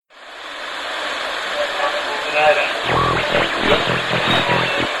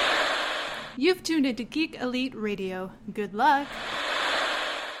You've tuned into Geek Elite Radio. Good luck.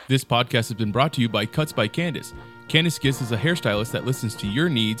 This podcast has been brought to you by Cuts by Candace. Candace Giss is a hairstylist that listens to your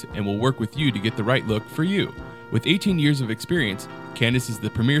needs and will work with you to get the right look for you. With 18 years of experience, Candace is the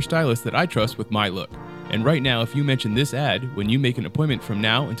premier stylist that I trust with my look. And right now, if you mention this ad when you make an appointment from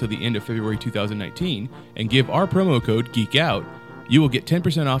now until the end of February 2019 and give our promo code GEEKOUT, you will get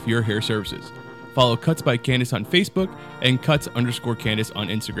 10% off your hair services. Follow Cuts by Candace on Facebook and Cuts_Candace on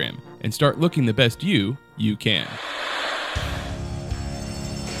Instagram. And start looking the best you can.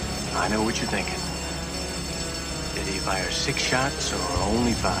 I know what you're thinking. Did he fire 6 shots or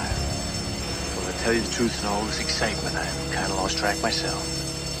only 5? Well, to tell you the truth, in all this excitement, I've kind of lost track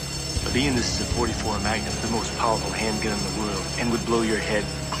myself. But being this is a 44 Magnum, the most powerful handgun in the world, and would blow your head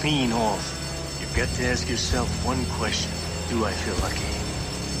clean off, you've got to ask yourself one question. Do I feel lucky?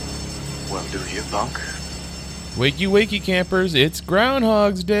 Well, do you, punk? Wakey, wakey, campers. It's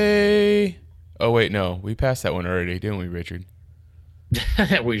Groundhog's Day. Oh, wait, no. We passed that one already, didn't we, Richard?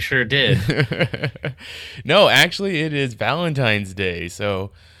 We sure did. No, actually, it is Valentine's Day.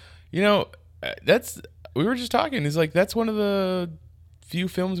 So, we were just talking. It's like that's one of the few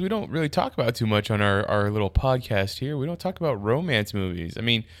films we don't really talk about too much on our little podcast here. We don't talk about romance movies. I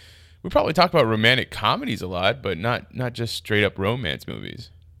mean, we probably talk about romantic comedies a lot, but not just straight up romance movies.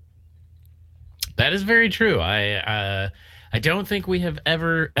 That is very true. I don't think we have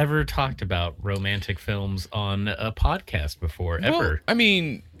ever talked about romantic films on a podcast before, ever. Well, I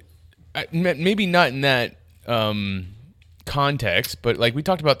mean, maybe not in that context, but like we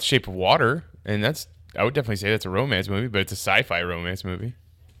talked about The Shape of Water, and I would definitely say that's a romance movie, but it's a sci-fi romance movie.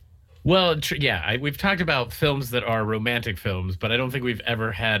 Well, we've talked about films that are romantic films, but I don't think we've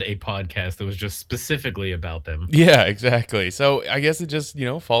ever had a podcast that was just specifically about them. Yeah, exactly. So I guess it just,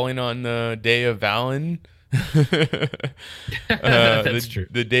 falling on the day of That's true.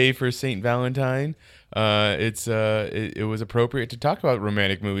 The day for Saint Valentine. It was appropriate to talk about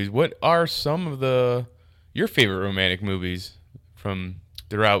romantic movies. What are some of your favorite romantic movies from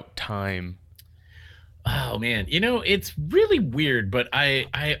throughout time? Oh man, it's really weird, but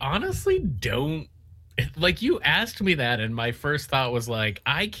I honestly don't. Like, you asked me that, and my first thought was like,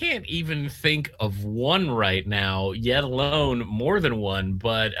 I can't even think of one right now, yet alone more than one.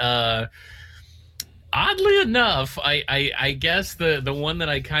 But oddly enough, I guess the one that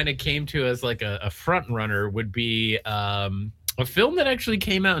I kind of came to as like a front runner would be a film that actually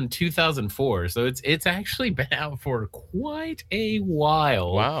came out in 2004. So it's actually been out for quite a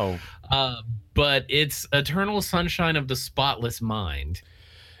while. Wow. But it's Eternal Sunshine of the Spotless Mind.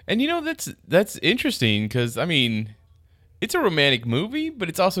 And that's interesting because, I mean, it's a romantic movie, but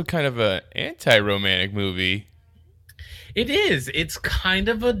it's also kind of an anti-romantic movie. It is. It's kind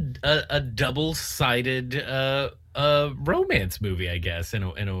of a double-sided romance movie, I guess, in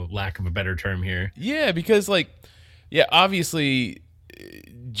a lack of a better term here. Yeah, because obviously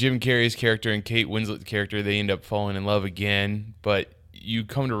Jim Carrey's character and Kate Winslet's character, they end up falling in love again, but you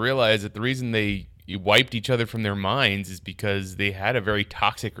come to realize that the reason they wiped each other from their minds is because they had a very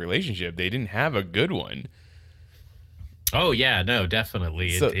toxic relationship. They didn't have a good one. Oh yeah, no,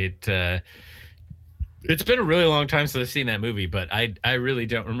 definitely. So, it's been a really long time since I've seen that movie, but I really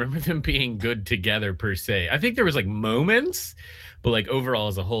don't remember them being good together per se. I think there was like moments, but like overall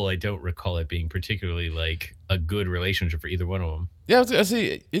as a whole, I don't recall it being particularly like a good relationship for either one of them. Yeah, I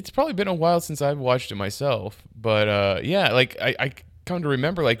see. It's probably been a while since I've watched it myself, but I come to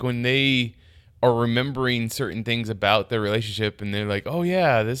remember like when they are remembering certain things about their relationship, and they're like, "Oh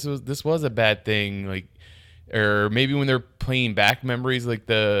yeah, this was a bad thing," like, or maybe when they're playing back memories, like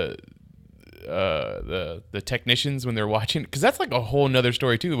the technicians when they're watching, because that's like a whole nother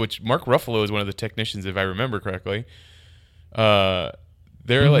story too. Which Mark Ruffalo is one of the technicians, if I remember correctly. They're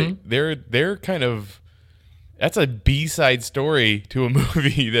kind of, that's a B-side story to a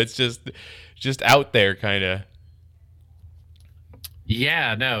movie that's just out there kind of.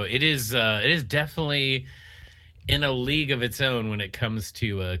 Yeah, no, it is definitely in a league of its own when it comes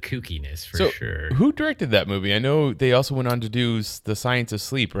to kookiness, for sure. Who directed that movie? I know they also went on to do The Science of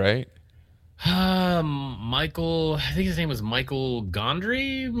Sleep, right? Michael, I think his name was Michael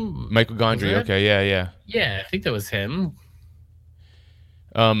Gondry. Michael Gondry, okay, yeah. Yeah, I think that was him.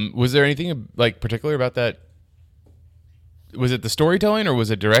 Was there anything like particular about that? Was it the storytelling, or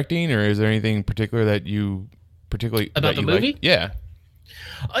was it directing, or is there anything particular that you particularly about the movie? Liked? Yeah.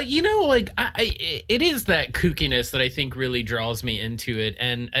 It is that kookiness that I think really draws me into it,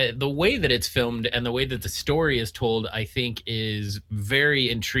 and the way that it's filmed and the way that the story is told, I think, is very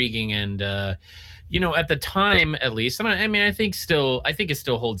intriguing and at the time at least, and I mean, I think it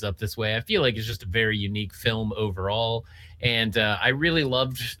still holds up this way. I feel like it's just a very unique film overall, and I really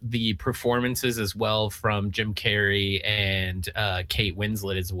loved the performances as well from Jim Carrey and Kate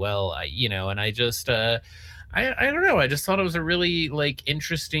Winslet as well. And I just I don't know. I just thought it was a really like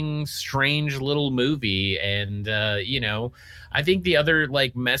interesting, strange little movie, and I think the other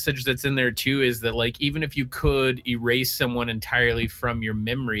like message that's in there too is that like even if you could erase someone entirely from your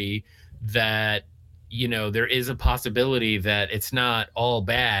memory, that there is a possibility that it's not all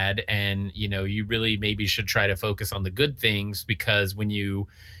bad, and you really maybe should try to focus on the good things, because when you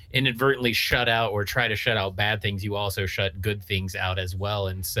inadvertently shut out or try to shut out bad things, you also shut good things out as well.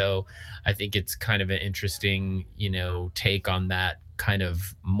 And so I think it's kind of an interesting, take on that kind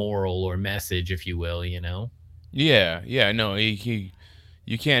of moral or message, if you will, Yeah, no,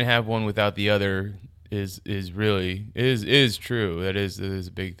 you can't have one without the other is true. That is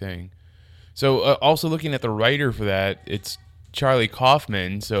a big thing. So also looking at the writer for that, it's Charlie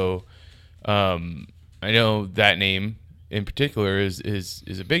Kaufman. So I know that name in particular is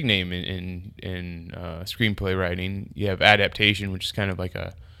a big name in screenplay writing. You have Adaptation, which is kind of like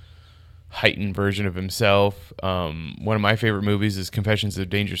a heightened version of himself. One of my favorite movies is Confessions of a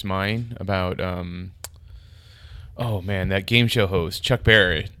Dangerous Mind, about that game show host Chuck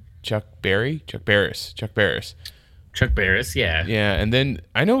Barris. Chuck Barris, yeah. Yeah, and then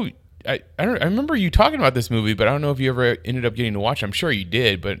I know I remember you talking about this movie, but I don't know if you ever ended up getting to watch it. I'm sure you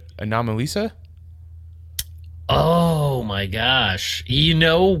did, but Anomalisa? Oh my gosh. You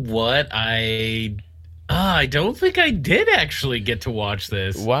know what? I don't think I did actually get to watch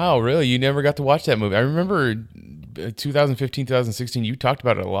this. Wow, really? You never got to watch that movie? I remember 2015, 2016, you talked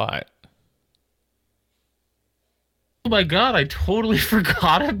about it a lot. Oh my God, I totally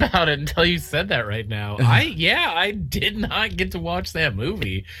forgot about it until you said that right now. I did not get to watch that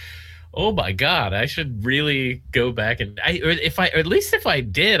movie. Oh my God, I should really go back and if I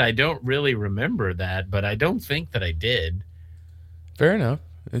did, I don't really remember that, but I don't think that I did. Fair enough.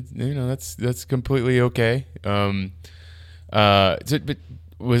 That's completely okay. But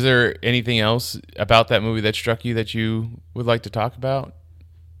was there anything else about that movie that struck you that you would like to talk about?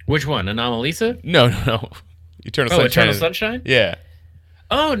 Which one, Anomalisa? No. Eternal Sunshine? Yeah.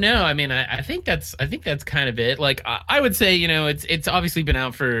 Oh no, I mean, I think that's kind of it. Like I would say, it's obviously been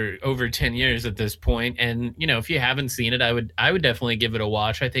out for over 10 years at this point, and if you haven't seen it, I would definitely give it a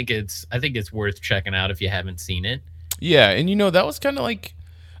watch. I think it's worth checking out if you haven't seen it. Yeah, and that was kind of like,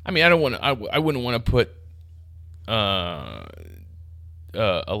 I mean, I wouldn't want to put a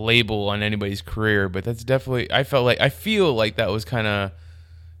label on anybody's career, but that's definitely, I feel like that was kind of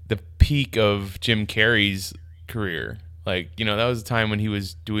the peak of Jim Carrey's career. Like, that was a time when he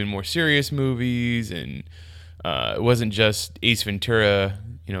was doing more serious movies, and it wasn't just Ace Ventura,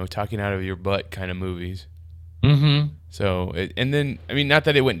 talking out of your butt kind of movies. Mm-hmm. So, and then, I mean, not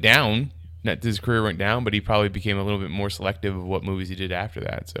that it went down, not that his career went down, but he probably became a little bit more selective of what movies he did after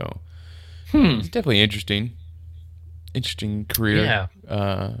that. So, it's definitely interesting career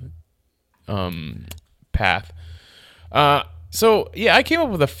path. So, yeah, I came up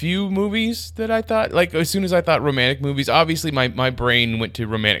with a few movies that I thought, like, as soon as I thought romantic movies, obviously my brain went to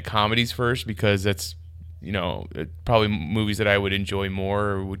romantic comedies first, because that's, probably movies that I would enjoy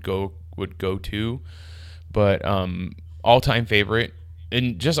more or would go to. But all-time favorite,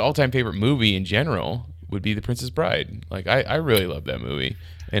 and just all-time favorite movie in general, would be The Princess Bride. Like, I really love that movie.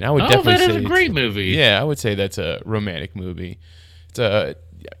 And I would definitely say that is a great movie. Yeah, I would say that's a romantic movie. It's a,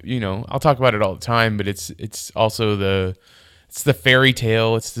 I'll talk about it all the time, but it's also it's the fairy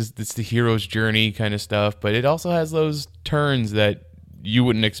tale. It's the hero's journey kind of stuff, but it also has those turns that you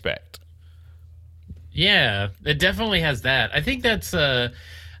wouldn't expect. Yeah, it definitely has that. I think it's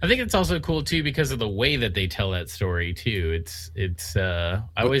also cool too because of the way that they tell that story too. I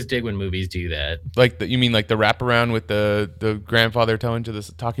always dig when movies do that. Like you mean like the wraparound with the grandfather talking to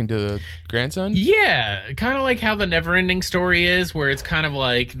the grandson? Yeah, kind of like how the Neverending Story is, where it's kind of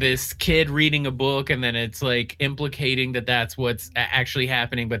like this kid reading a book, and then it's like implicating that that's what's actually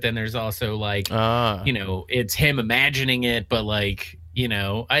happening, but then there's also like it's him imagining it, but like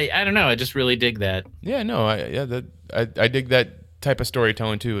I don't know. I just really dig that. Yeah, no, I dig that type of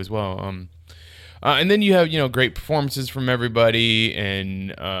storytelling too as well. And then you have great performances from everybody,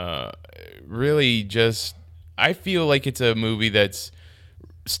 and really just I feel like it's a movie that's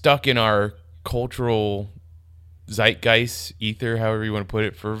stuck in our cultural zeitgeist ether, however you want to put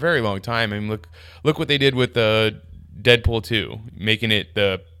it, for a very long time. I mean, look what they did with Deadpool 2, making it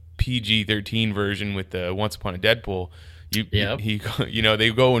the PG-13 version with the Once Upon a Deadpool.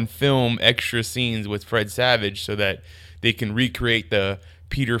 They go and film extra scenes with Fred Savage so that they can recreate the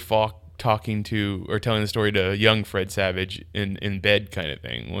Peter Falk talking to or telling the story to young Fred Savage in bed kind of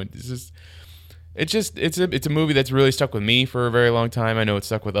thing. It's a movie that's really stuck with me for a very long time. I know it's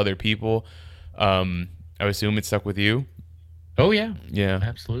stuck with other people. I assume it's stuck with you. Oh yeah, yeah,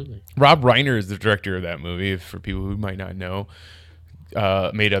 absolutely. Rob Reiner is the director of that movie. For people who might not know,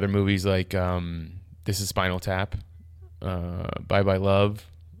 made other movies like This Is Spinal Tap, Bye Bye Love,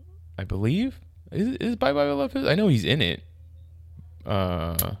 I believe. Is Bye Bye Love? I know he's in it.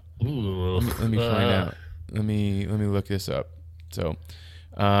 Ooh. Let me find out. Let me look this up. So,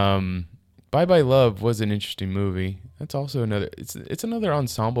 Bye Bye Love was an interesting movie. That's also another. It's another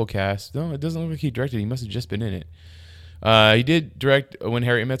ensemble cast. No, it doesn't look like he directed. He must have just been in it. He did direct When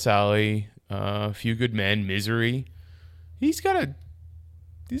Harry Met Sally, A Few Good Men, Misery. He's got an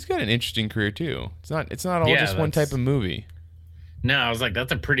interesting career too. It's not all just one type of movie. No, I was like,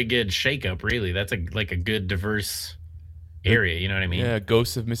 that's a pretty good shakeup, really. That's a good diverse area. You know what I mean? Yeah,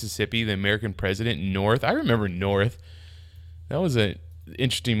 Ghosts of Mississippi, The American President, North. I remember North. That was an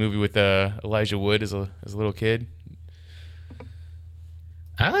interesting movie with Elijah Wood as a little kid.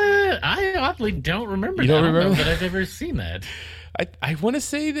 I oddly don't remember. You don't remember know that I've ever seen that. I want to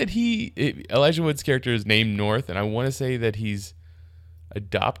say that Elijah Wood's character is named North, and I want to say that he's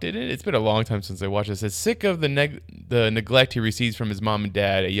adopted it. It's been a long time since I watched this. It's sick of the neglect he receives from his mom and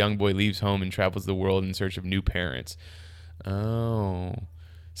dad. A young boy leaves home and travels the world in search of new parents. Oh,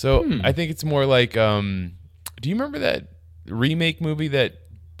 so I think it's more like. Do you remember that remake movie that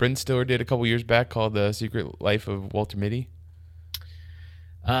Brent Stiller did a couple years back called The Secret Life of Walter Mitty?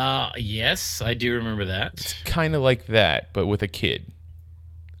 Yes, I do remember that. It's kind of like that, but with a kid.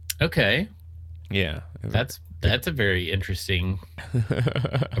 Okay. Yeah. That's a very interesting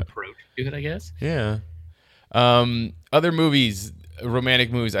approach to it, I guess. Yeah. Other movies,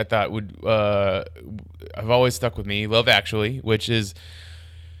 romantic movies, I thought have always stuck with me. Love Actually, which is,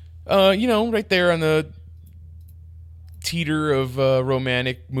 right there on the teeter of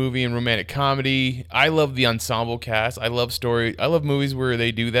romantic movie and romantic comedy. I love the ensemble cast. I love movies where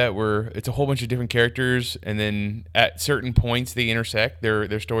they do that, where it's a whole bunch of different characters, and then at certain points they intersect.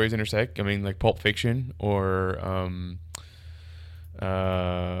 Their stories intersect. I mean, like Pulp Fiction or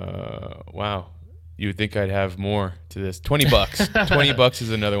wow. You would think I'd have more to this. $20. $20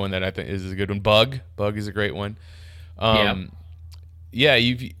 is another one that I think is a good one. Bug is a great one. Yeah,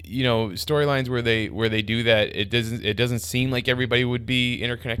 storylines where they do that. It doesn't seem like everybody would be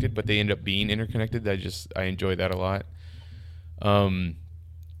interconnected, but they end up being interconnected. I enjoy that a lot. And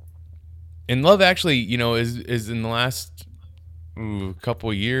Love Actually, is in the last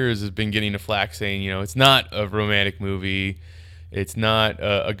couple of years has been getting a flack saying, it's not a romantic movie, it's not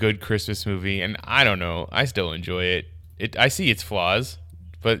a good Christmas movie, and I don't know. I still enjoy it. I see its flaws,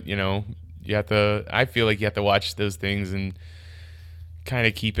 but I feel like you have to watch those things and kind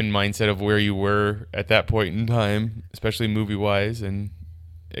of keep in mindset of where you were at that point in time, especially movie-wise, and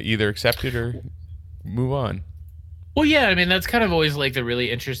either accept it or move on. Well, yeah, I mean, that's kind of always like the really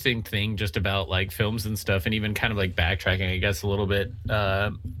interesting thing just about like films and stuff, and even kind of like backtracking, I guess, a little bit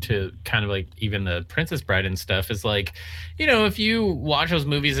to kind of like even the Princess Bride and stuff is like, if you watch those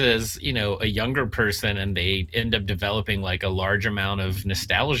movies as, a younger person and they end up developing like a large amount of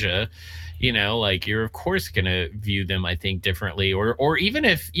nostalgia, like you're of course gonna view them, I think, differently, or even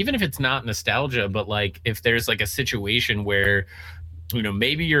if it's not nostalgia, but like if there's like a situation where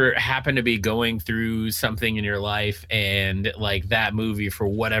maybe you happen to be going through something in your life and like that movie for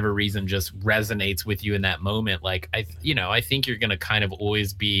whatever reason just resonates with you in that moment, like I think you're gonna kind of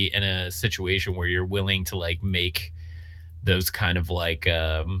always be in a situation where you're willing to like make those kind of like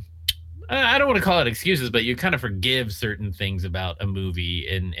I don't want to call it excuses, but you kind of forgive certain things about a movie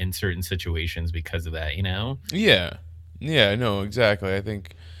in certain situations because of that, Yeah, no, exactly. I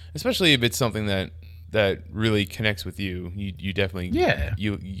think, especially if it's something that really connects with you, you definitely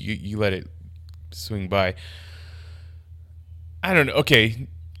you let it swing by. I don't know. Okay,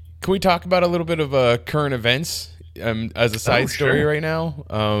 can we talk about a little bit of current events as a side story right now?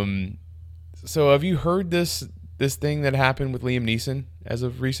 So have you heard this thing that happened with Liam Neeson as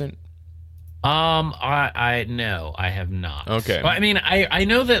of recent? I no, I have not. Okay. Well, I mean, I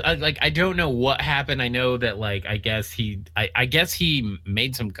know that I don't know what happened. I know that I guess he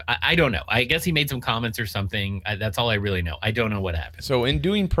made some. I don't know. I guess he made some comments or something. That's all I really know. I don't know what happened. So in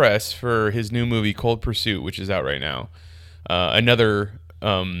doing press for his new movie Cold Pursuit, which is out right now, another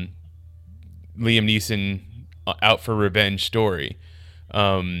Liam Neeson out for revenge story.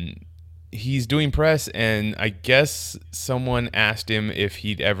 He's doing press, and I guess someone asked him if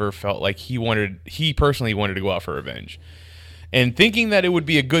he'd ever felt like he personally wanted to go out for revenge. And thinking that it would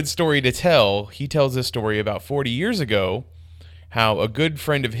be a good story to tell, he tells this story about 40 years ago, how a good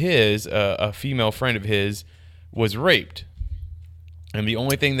friend of his, a female friend of his, was raped. And the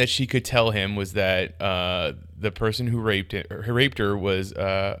only thing that she could tell him was that the person who raped her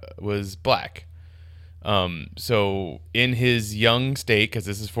was black. So in his young state, because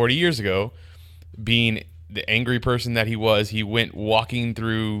this is 40 years ago, being the angry person that he was, he went walking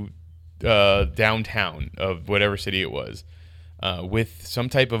through downtown of whatever city it was with some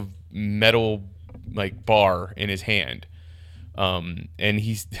type of metal like bar in his hand. And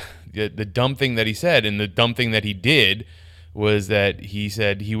he's the dumb thing that he said and the dumb thing that he did was that he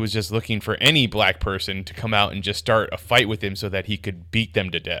said he was just looking for any black person to come out and just start a fight with him so that he could beat them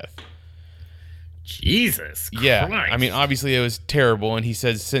to death. Jesus Christ. Yeah, I mean, obviously it was terrible, and he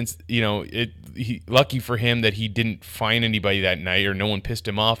says since, lucky for him that he didn't find anybody that night or no one pissed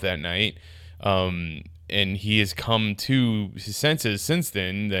him off that night, and he has come to his senses since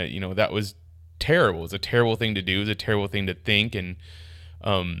then that, that was terrible. It's a terrible thing to do. It's a terrible thing to think, and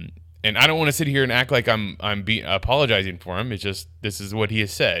I don't want to sit here and act like I'm apologizing for him. It's just this is what he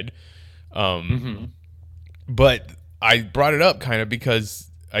has said. But I brought it up kind of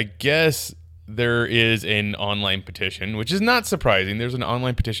because I guess there is an online petition, which is not surprising. There's an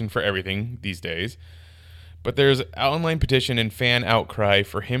online petition for everything these days. But there's an online petition and fan outcry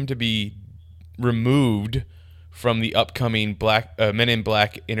for him to be removed from the upcoming Men in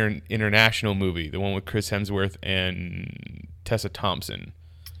Black International movie, the one with Chris Hemsworth and Tessa Thompson.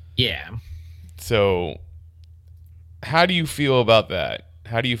 Yeah. So how do you feel about that?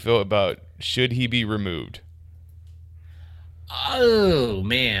 How do you feel about should he be removed? Oh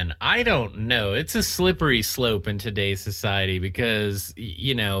man, I don't know. It's a slippery slope in today's society because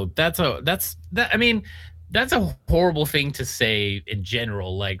that's a horrible thing to say in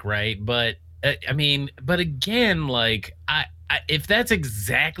general, like, right? But but again, like if that's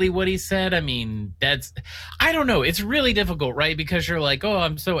exactly what he said, I don't know. It's really difficult, right? Because you're like, oh,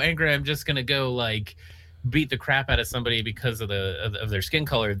 I'm so angry, I'm just gonna go like beat the crap out of somebody because of their skin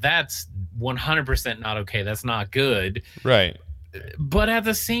color. That's 100% not okay. That's not good. Right. But at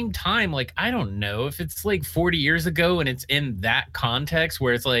the same time, like, I don't know if it's like 40 years ago and it's in that context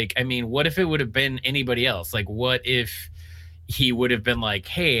where it's like, what if it would have been anybody else? Like, what if he would have been like,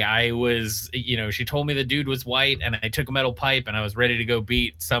 hey, I was, she told me the dude was white and I took a metal pipe and I was ready to go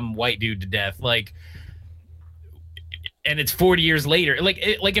beat some white dude to death. Like, and it's 40 years later. Like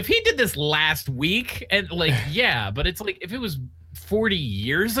if he did this last week and like, yeah, but it's like if it was 40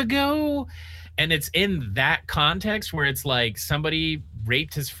 years ago and it's in that context where it's like somebody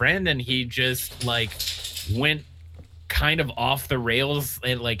raped his friend and he just like went kind of off the rails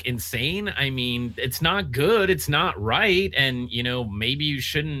and like insane. It's not good. It's not right. And, maybe you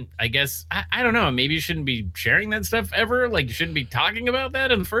shouldn't, I guess, I don't know. Maybe you shouldn't be sharing that stuff ever. Like you shouldn't be talking about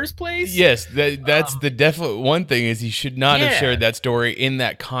that in the first place. Yes. That's the definite one thing is he should not have shared that story in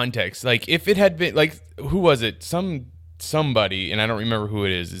that context. Like if it had been like, who was it? Somebody, and I don't remember who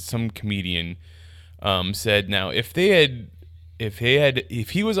it is. It's some comedian said, now if he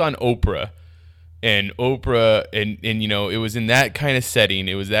was on Oprah, and it was in that kind of setting,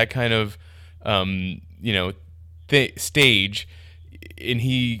 it was that kind of stage, and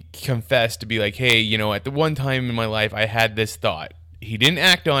he confessed to be like, hey, at the one time in my life I had this thought. He didn't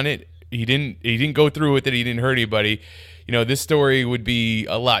act on it. He didn't go through with it. He didn't hurt anybody. This story would be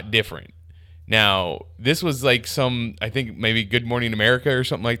a lot different. Now, this was like I think maybe Good Morning America or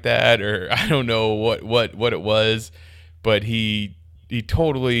something like that, or I don't know what it was, but he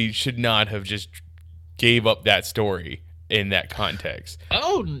totally should not have just gave up that story in that context.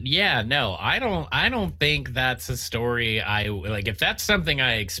 Oh yeah, no, I don't think that's a story I like. If that's something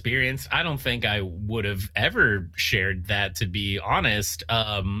I experienced, I don't think I would have ever shared that, to be honest.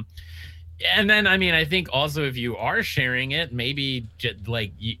 And then, I think also if you are sharing it, maybe just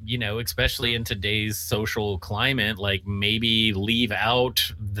like, especially in today's social climate, like maybe leave out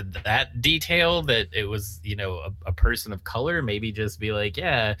that detail that it was, a person of color. Maybe just be like,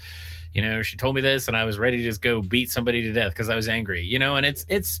 yeah, she told me this and I was ready to just go beat somebody to death because I was angry, and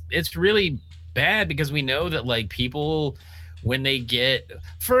it's really bad because we know that like people, when they get,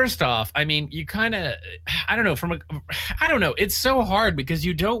 first off, you kind of, I don't know. It's so hard because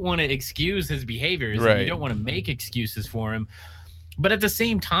you don't want to excuse his behaviors. Right. And you don't want to make excuses for him. But at the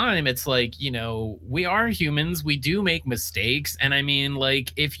same time, it's like, we are humans. We do make mistakes. And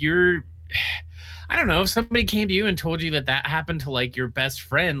like if you're, I don't know, if somebody came to you and told you that happened to like your best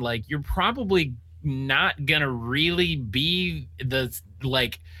friend, like you're probably not going to really be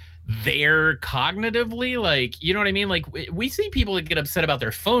there cognitively, like, you know what I mean? Like we see people that get upset about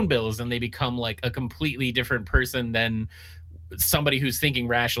their phone bills and they become like a completely different person than somebody who's thinking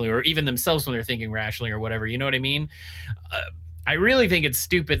rationally, or even themselves when they're thinking rationally or whatever, you know what I mean? I really think it's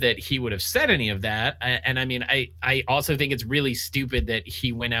stupid that he would have said any of that. And I mean, I also think it's really stupid that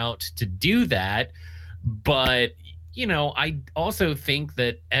he went out to do that. But, you know, I also think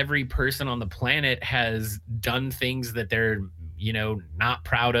that every person on the planet has done things that they're, you know, not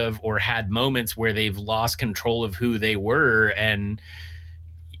proud of, or had moments where they've lost control of who they were. And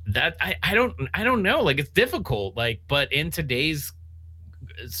that I don't know. Like, it's difficult. Like, but in today's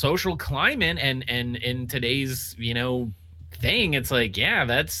social climate and in today's, you know, thing, it's like, yeah,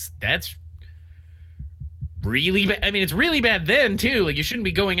 that's really bad. I mean, it's really bad then too. Like, you shouldn't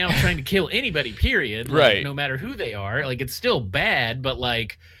be going out trying to kill anybody, period. Like, Right. no matter who they are. Like, it's still bad, but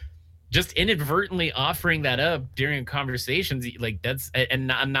like, just inadvertently offering that up during conversations, like, that's, and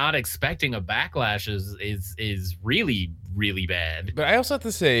not expecting a backlash is really, really bad. But I also have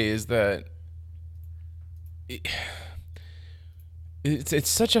to say is that it's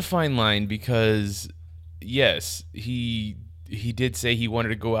such a fine line, because yes, he did say he wanted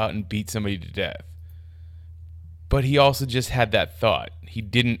to go out and beat somebody to death. But he also just had that thought. He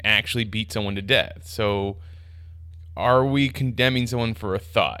didn't actually beat someone to death. So are we condemning someone for a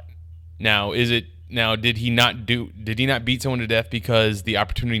thought? Now, did he not beat someone to death because the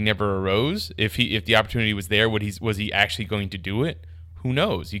opportunity never arose? If the opportunity was there, was he actually going to do it? Who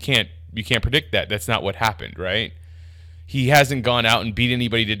knows? You can't predict that. That's not what happened, right? He hasn't gone out and beat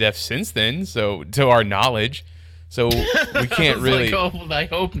anybody to death since then, so to our knowledge. So we can't really. Like, oh, I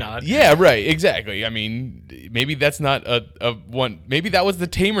hope not. Yeah, right. Exactly. I mean, maybe that's not a one. Maybe that was the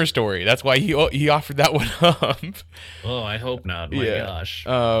Tamer story. That's why he offered that one up. Oh, I hope not. My gosh.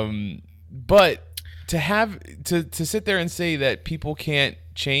 But to sit there and say that people can't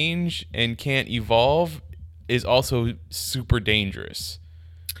change and can't evolve is also super dangerous.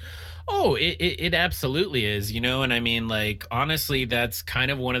 Oh, it absolutely is, you know, and I mean, like, honestly, that's kind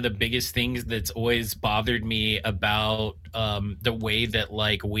of one of the biggest things that's always bothered me about the way that,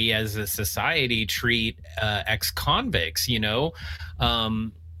 like, we as a society treat ex-convicts, you know.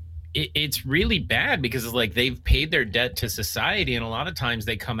 It's really bad because it's like they've paid their debt to society, and a lot of times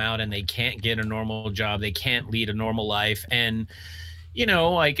they come out and they can't get a normal job, they can't lead a normal life. And you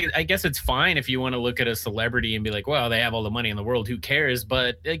know, like, I guess it's fine if you want to look at a celebrity and be like, well, they have all the money in the world, who cares?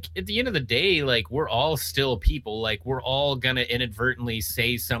 But like, at the end of the day, like, we're all still people. Like, we're all gonna inadvertently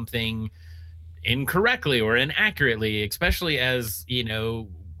say something incorrectly or inaccurately, especially as, you know,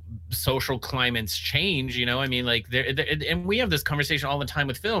 social climates change. You know, I mean, like, and we have this conversation all the time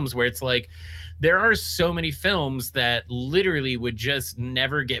with films where it's like, there are so many films that literally would just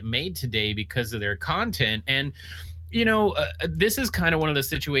never get made today because of their content. And you know, this is kind of one of the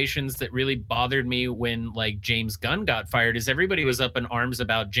situations that really bothered me when, like, James Gunn got fired, is everybody was up in arms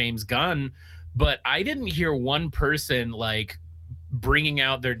about James Gunn, but I didn't hear one person, like, bringing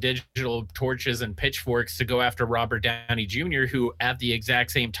out their digital torches and pitchforks to go after Robert Downey Jr., who at the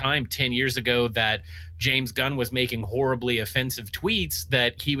exact same time 10 years ago that James Gunn was making horribly offensive tweets,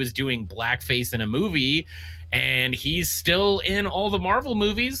 that he was doing blackface in a movie. And he's still in all the Marvel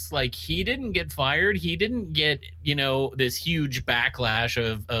movies. Like, he didn't get fired. He didn't get, you know, this huge backlash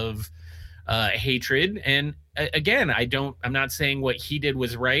of hatred. And again, I'm not saying what he did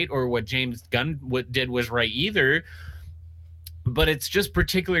was right or what James Gunn did was right either. But it's just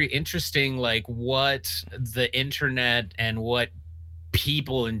particularly interesting, like, what the internet and what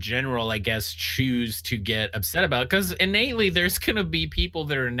people in general, I guess, choose to get upset about, because innately there's going to be people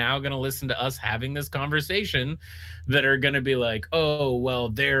that are now going to listen to us having this conversation that are going to be like, oh, well,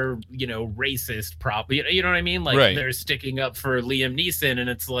 they're, you know, racist, probably, you know what I mean? Like, right. They're sticking up for Liam Neeson, and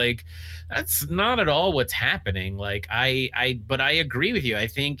it's like, that's not at all what's happening. Like, but I agree with you. I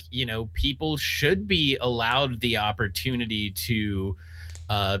think, you know, people should be allowed the opportunity to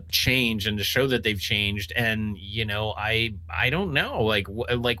change and to show that they've changed. And you know, I don't know, like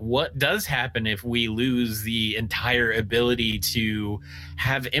what does happen if we lose the entire ability to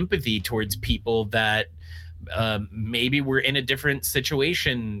have empathy towards people that maybe were in a different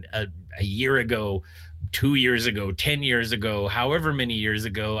situation a year ago, 2 years ago, 10 years ago, however many years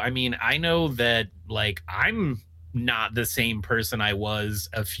ago. I mean, I know that, like, I'm not the same person I was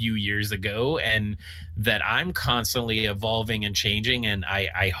a few years ago, and that I'm constantly evolving and changing. And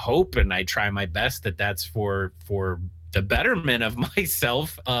I hope and I try my best that that's for the betterment of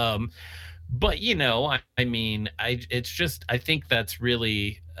myself. But you know, I mean, it's just, I think that's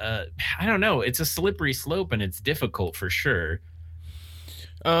really, I don't know. It's a slippery slope, and it's difficult for sure.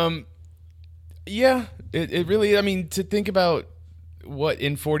 Yeah, it really, I mean, to think about what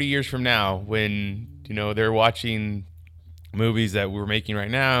in 40 years from now, when, you know, they're watching movies that we're making right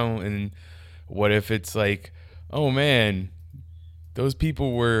now, and what if it's like, oh man, those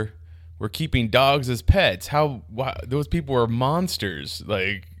people were were keeping dogs as pets. Those people were monsters.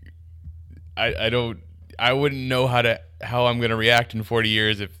 Like, I wouldn't know how I'm gonna react in 40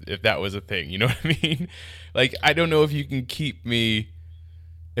 years if that was a thing. You know what I mean? Like, I don't know if you can keep me,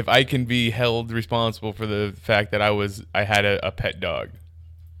 if I can be held responsible for the fact that I had a pet dog.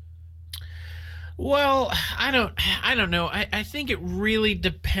 Well, I don't know. I think it really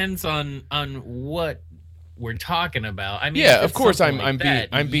depends on what we're talking about. I mean, yeah, of course I'm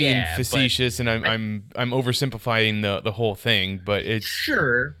being yeah, facetious, and I'm oversimplifying the whole thing, but it's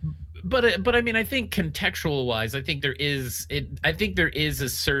sure. But I mean, I think contextual wise, I think there is a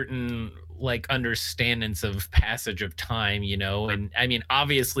certain like understandings of passage of time, you know. And I mean,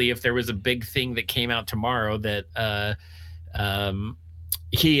 obviously, if there was a big thing that came out tomorrow that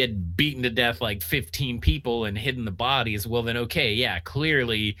he had beaten to death like 15 people and hidden the bodies, well then okay, yeah,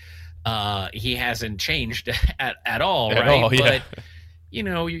 clearly he hasn't changed at all, right? All, yeah. But you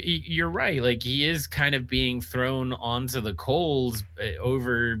know, you're right, like he is kind of being thrown onto the coals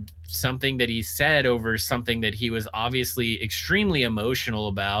over something that he said, over something that he was obviously extremely emotional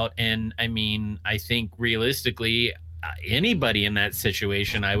about. And I mean, I think realistically, anybody in that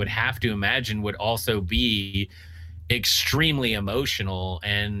situation, I would have to imagine, would also be extremely emotional,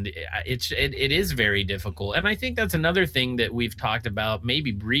 and it is very difficult. And I think that's another thing that we've talked about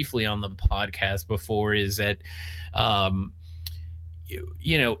maybe briefly on the podcast before, is that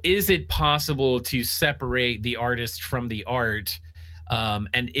you know, is it possible to separate the artist from the art,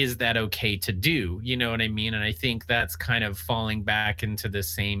 and is that okay to do, you know what I mean? And I think that's kind of falling back into the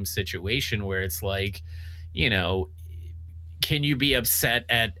same situation where it's like, you know, can you be upset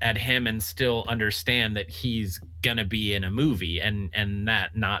at him and still understand that he's gonna be in a movie and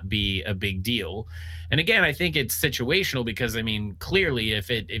that not be a big deal? And again, I think it's situational, because I mean, clearly if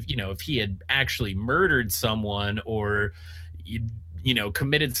you know, if he had actually murdered someone, or you know,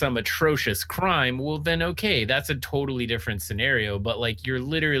 committed some atrocious crime, well then okay, that's a totally different scenario. But like, you're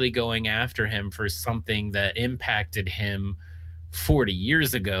literally going after him for something that impacted him 40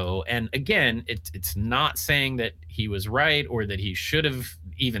 years ago. And again, it's not saying that he was right or that he should have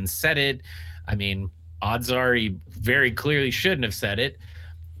even said it. I mean, odds are he very clearly shouldn't have said it.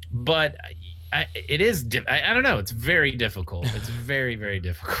 But I don't know. It's very difficult. It's very, very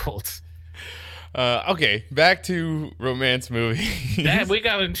difficult. Okay, back to romance movies. That we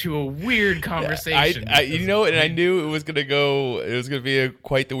got into a weird conversation. You know, and I knew it was gonna be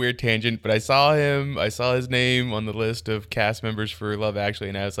quite the weird tangent. But I saw his name on the list of cast members for Love Actually,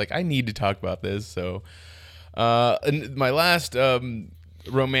 and I was like, I need to talk about this. So, and my last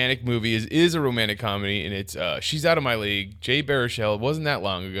romantic movie is a romantic comedy, and it's She's Out of My League. Jay Baruchel. It wasn't that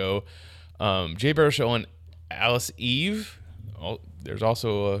long ago. Jay Baruchel and Alice Eve. There's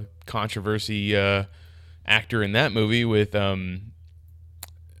also a controversy actor in that movie with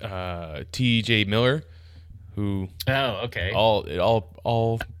T.J. Miller, who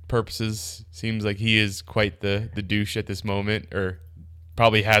all purposes seems like he is quite the douche at this moment, or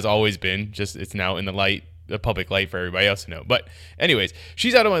probably has always been. Just it's now in the public light for everybody else to know. But anyways,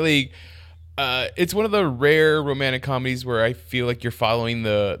 She's Out of My League. It's one of the rare romantic comedies where I feel like you're following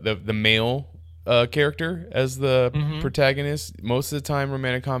the male character as the protagonist. Most of the time,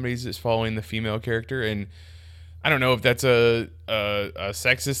 romantic comedies is following the female character, and I don't know if that's a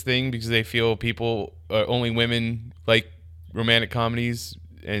sexist thing, because they feel only women like romantic comedies,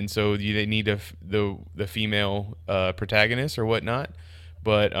 and so they need the female protagonist or whatnot.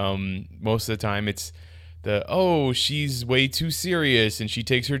 But most of the time, it's she's way too serious, and she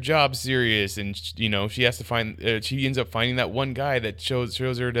takes her job serious, and you know, she has to find she ends up finding that one guy that shows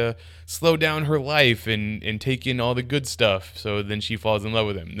her to slow down her life and take in all the good stuff, so then she falls in love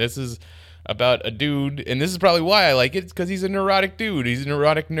with him. This is about a dude, and this is probably why I like it, because he's a neurotic dude. He's a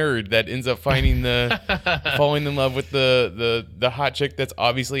neurotic nerd that ends up finding falling in love with the hot chick that's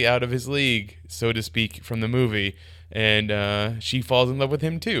obviously out of his league, so to speak, from the movie, and she falls in love with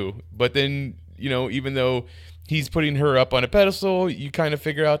him too. But then, you know, even though he's putting her up on a pedestal, you kind of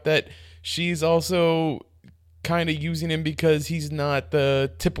figure out that she's also kind of using him because he's not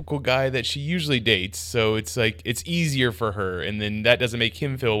the typical guy that she usually dates. So it's like, it's easier for her, and then that doesn't make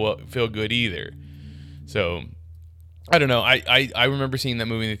him feel good either. So I don't know. I remember seeing that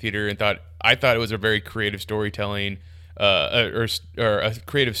movie in the theater and thought it was a very creative storytelling, or a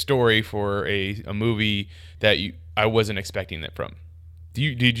creative story for a movie that I wasn't expecting that from.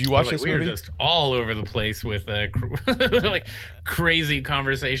 Did you watch this movie? We were just all over the place with like crazy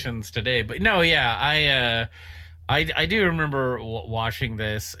conversations today. But no, yeah, I do remember watching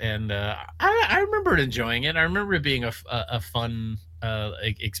this, and I remember enjoying it. I remember it being a fun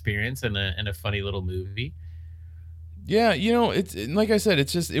experience and a funny little movie. Yeah, it's like I said,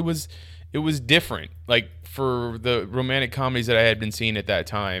 it was different, like for the romantic comedies that I had been seeing at that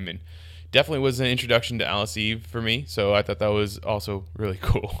time, and definitely was an introduction to Alice Eve for me. So I thought that was also really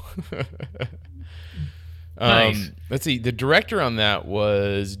cool. Nice. Let's see. The director on that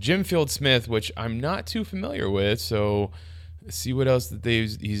was Jim Field Smith, which I'm not too familiar with. So let's see what else that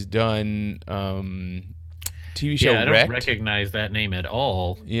he's done. TV show Yeah, I don't Wrecked. recognize that name at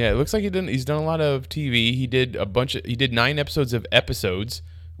all. Yeah, it looks like he's done a lot of TV. He did 9 episodes of Episodes,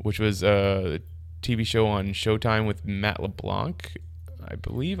 which was a TV show on Showtime with Matt LeBlanc, I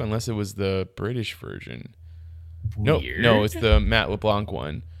believe, unless it was the British version. Weird. No, it's the Matt LeBlanc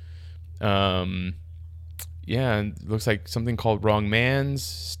one. Yeah, and it looks like something called Wrong Man's,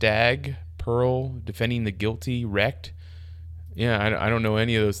 Stag, Pearl, Defending the Guilty, Wrecked. Yeah, I don't know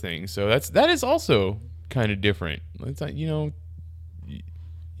any of those things. So that is also kind of different. It's like, you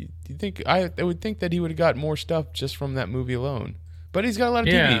think I would think that he would have got more stuff just from that movie alone. But he's got a lot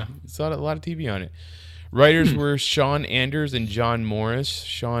of Yeah. TV. It's a lot of TV on it. Writers were Sean Anders and John Morris.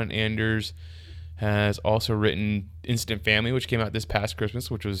 Sean Anders has also written Instant Family, which came out this past Christmas,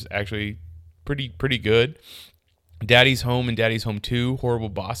 which was actually pretty good. Daddy's Home and Daddy's Home 2, Horrible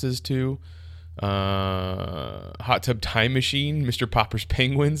Bosses 2, Hot Tub Time Machine, Mr. Popper's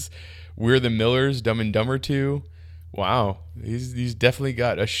Penguins, We're the Millers, Dumb and Dumber 2. Wow, he's definitely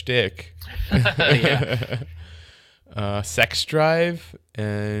got a shtick. Yeah. Sex Drive,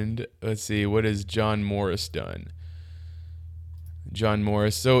 and let's see, what has John Morris done? John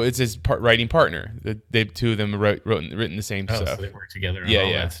Morris, so it's his writing partner. They two of them written the same Oh, stuff. so they work together on Yeah, all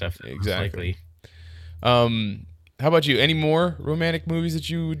yeah, that stuff. exactly. Likely. How about you? Any more romantic movies that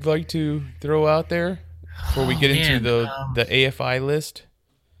you would like to throw out there before we get into the AFI list?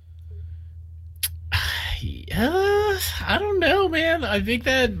 I don't know, man. I think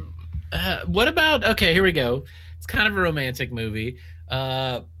that. What about? Okay, here we go. It's kind of a romantic movie.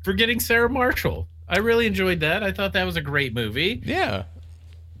 Forgetting Sarah Marshall. I really enjoyed that. I thought that was a great movie. Yeah.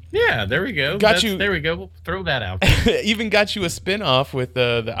 Yeah, there we go. There we go. We'll throw that out. Even got you a spin-off with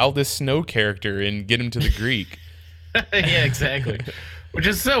the Aldous Snow character in Get Him to the Greek. Yeah, exactly. Which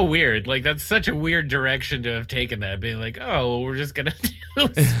is so weird. Like, that's such a weird direction to have taken that. Being like, oh, well, we're just going to do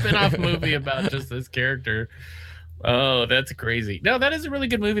a spin-off movie about just this character. Oh, that's crazy. No, that is a really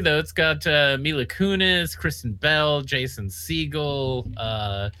good movie, though. It's got Mila Kunis, Kristen Bell, Jason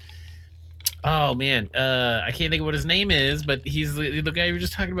Segel. Oh, man. I can't think of what his name is, but he's the guy you were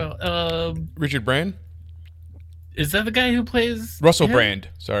just talking about. Richard Brand? Is that the guy who plays Russell him? Brand.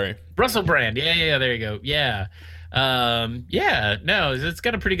 Sorry. Russell Brand. Yeah, there you go. Yeah. No, it's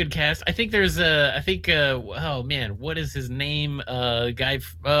got a pretty good cast. I think there's oh man, what is his name?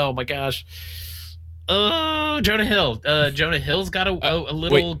 Oh my gosh. Oh, Jonah Hill. Jonah Hill's got a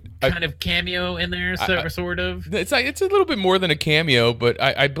little kind of cameo in there, sort of. It's a little bit more than a cameo, but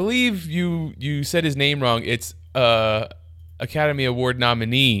I believe you said his name wrong. It's Academy Award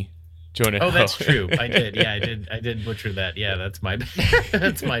nominee Jonah Hill. Oh, that's true. I did. Yeah, I did butcher that. Yeah, that's my bad.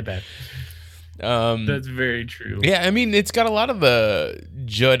 That's my bad. That's very true. Yeah, I mean, it's got a lot of the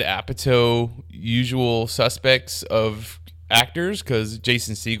Judd Apatow usual suspects of actors, because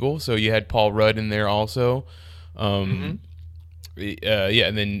Jason Segel, so you had Paul Rudd in there also. Yeah,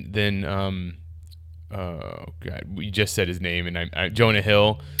 and then oh god, we just said his name, and I Jonah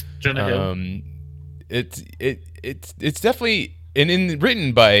Hill. Jonah Hill. It's definitely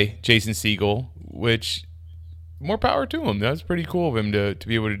written by Jason Segel, which more power to him. That's pretty cool of him to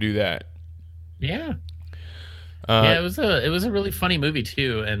be able to do that. Yeah. Yeah, it was a really funny movie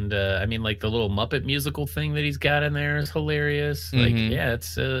too, and I mean, like the little Muppet musical thing that he's got in there is hilarious. Like, yeah,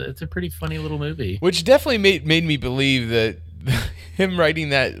 it's a pretty funny little movie. Which definitely made me believe that him writing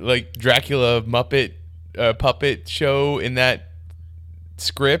that like Dracula Muppet puppet show in that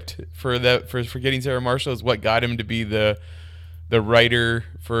script for Forgetting Sarah Marshall is what got him to be the writer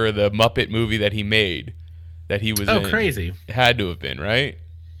for the Muppet movie that he made, that he was in. Crazy. Had to have been, right?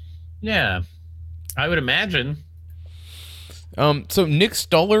 Yeah, I would imagine. So Nick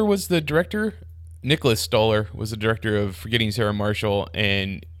Stoller was the director. Nicholas Stoller was the director of Forgetting Sarah Marshall,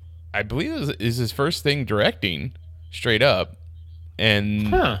 and I believe it is his first thing directing, straight up.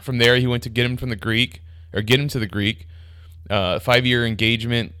 And from there, he went to Get Him to the Greek. 5-year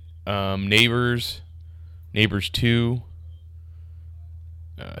engagement, Neighbors 2,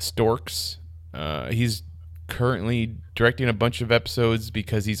 Storks. He's currently directing a bunch of episodes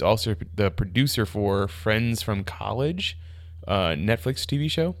because he's also the producer for Friends from College, Netflix TV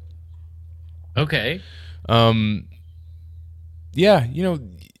show. Okay. Yeah,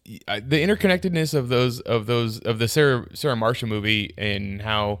 the interconnectedness of the Sarah Marshall movie, and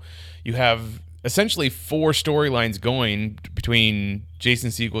how you have essentially 4 storylines going between Jason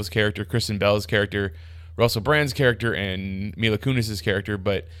Segel's character, Kristen Bell's character, Russell Brand's character, and Mila Kunis's character,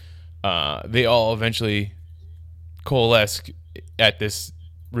 but they all eventually coalesce at this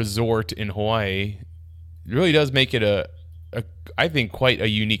resort in Hawaii. It really does make it I think, quite a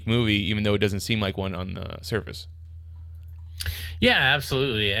unique movie, even though it doesn't seem like one on the surface. Yeah,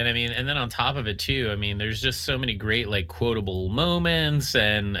 absolutely. And I mean, and then on top of it too, I mean, there's just so many great like quotable moments,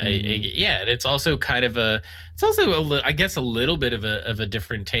 and yeah, it's also kind of it's also I guess a little bit of a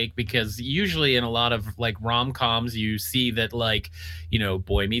different take, because usually in a lot of like rom-coms you see that, like, you know,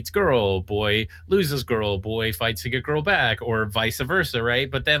 boy meets girl, boy loses girl, boy fights to get girl back, or vice versa,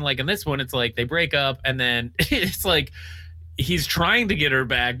 right? But then like in this one, it's like they break up, and then it's like he's trying to get her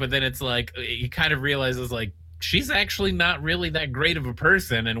back, but then it's like he kind of realizes like she's actually not really that great of a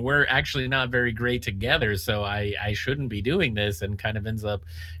person, and we're actually not very great together, so I shouldn't be doing this, and kind of ends up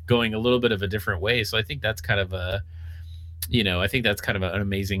going a little bit of a different way. So I think that's kind of an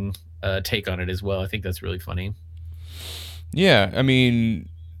amazing take on it as well. I think that's really funny. Yeah, I mean,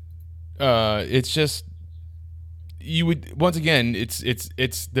 it's just, you would, once again,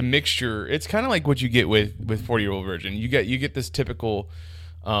 it's the mixture. It's kind of like what you get with 40-Year-Old Virgin. You get this typical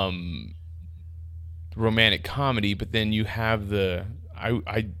romantic comedy, but then you have the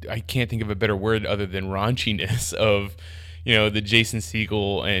I can't think of a better word other than raunchiness of, you know, the Jason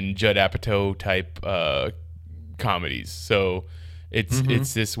Segel and Judd Apatow type comedies. So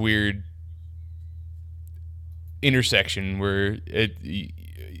it's this weird intersection where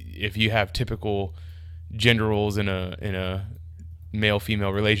if you have typical gender roles in a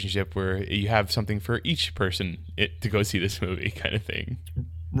male-female relationship, where you have something for each person to go see this movie, kind of thing.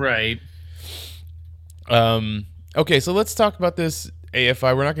 Right. Okay, so let's talk about this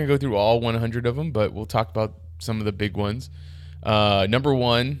AFI. We're not going to go through all 100 of them, but we'll talk about some of the big ones. Number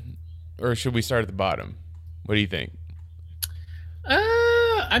 1, or should we start at the bottom? What do you think?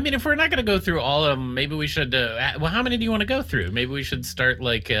 I mean, if we're not going to go through all of them, maybe we should. Well, how many do you want to go through? Maybe we should start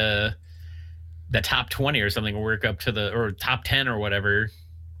like the top 20 or something, or work up to or top 10 or whatever.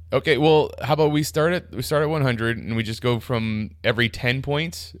 Okay, well, how about we start at 100 and we just go from every 10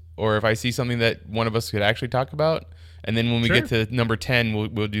 points, or if I see something that one of us could actually talk about, and then when we get to number 10,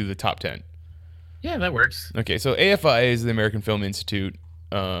 we'll do the top 10. Yeah, that works. Okay, so AFI is the American Film Institute,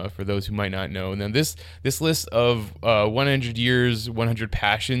 for those who might not know. And then this list of 100 Years, 100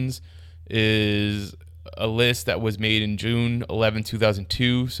 Passions is a list that was made in June 11,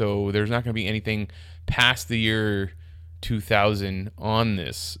 2002, so there's not going to be anything past the year 2000 on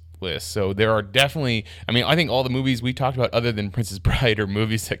this list. So there are definitely, I mean, I think all the movies we talked about other than Princess Bride are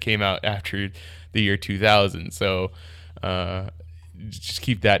movies that came out after the year 2000. So just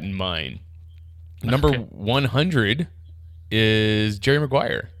keep that in mind. Number 100 is Jerry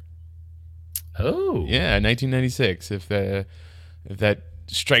Maguire. Oh. Yeah, 1996, if that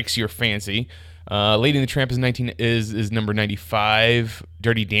strikes your fancy. Lady and the Tramp is number 95.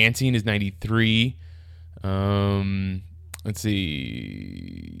 Dirty Dancing is 93. Let's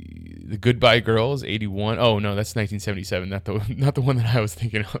see. The Goodbye Girl is 81. Oh no, that's 1977. Not the one that I was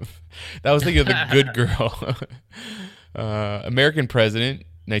thinking of. I was thinking of The Good Girl. American President,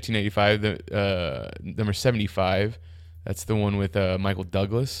 1985. Number 75. That's the one with Michael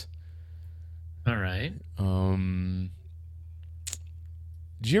Douglas. All right.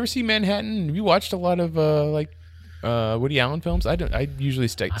 Did you ever see Manhattan? Have you watched a lot of Woody Allen films? I usually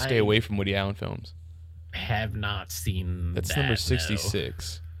stay away from Woody Allen films. Have not seen That's that, number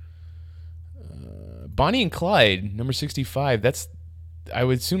 66. No. Bonnie and Clyde, number 65. I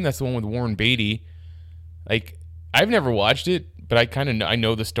would assume that's the one with Warren Beatty. Like, I've never watched it, but I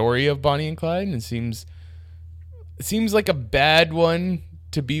know the story of Bonnie and Clyde, and it seems like a bad one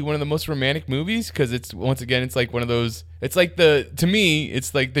to be one of the most romantic movies, because it's like one of those, it's like to me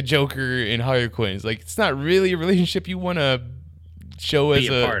it's like the Joker in Harley Quinn. It's like, it's not really a relationship you want to show as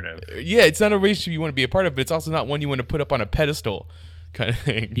a part of. Yeah, it's not a relationship you want to be a part of, but it's also not one you want to put up on a pedestal, kind of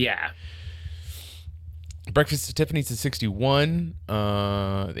thing. Yeah. Breakfast at Tiffany's is 61.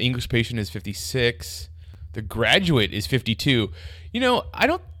 The English Patient is 56. The Graduate is 52. You know, I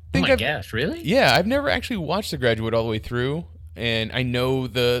don't think gosh, really? Yeah, I've never actually watched The Graduate all the way through, and I know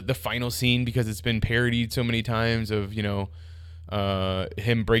the final scene because it's been parodied so many times of, you know,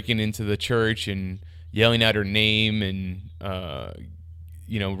 him breaking into the church and yelling out her name, and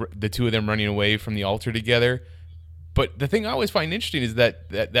you know, the two of them running away from the altar together. But the thing I always find interesting is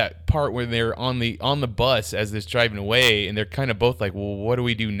that part where they're on the bus as they're driving away, and they're kind of both like, well, what do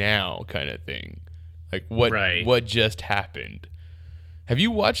we do now, kind of thing. Like, what just happened? Have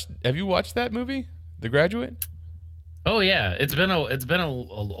you watched that movie, The Graduate? Oh yeah, it's been a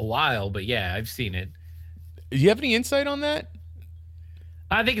while, but yeah, I've seen it. Do you have any insight on that?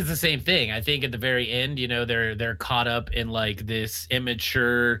 I think it's the same thing. I think at the very end, they're caught up in like this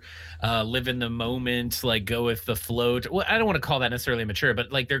immature, live in the moment, like go with the flow. Well, I don't want to call that necessarily immature,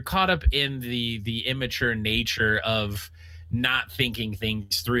 but like they're caught up in the immature nature of not thinking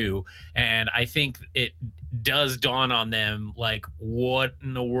things through. And I think it does dawn on them like, what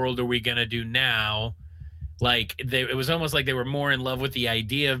in the world are we gonna do now? Like it was almost like they were more in love with the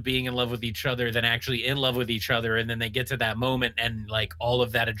idea of being in love with each other than actually in love with each other, and then they get to that moment and like all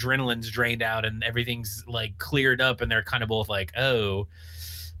of that adrenaline's drained out and everything's like cleared up, and they're kind of both like, oh,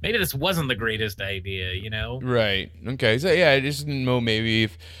 maybe this wasn't the greatest idea. Right. Okay. So yeah, I just didn't know maybe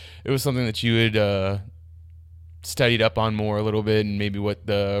if it was something that you had studied up on more a little bit, and maybe what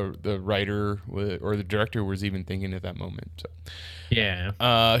the writer or the director was even thinking at that moment. So.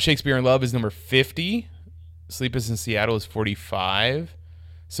 Yeah. Shakespeare in Love is number 50. Sleepless in Seattle is 45.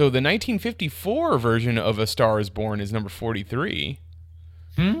 So the 1954 version of A Star Is Born is number 43.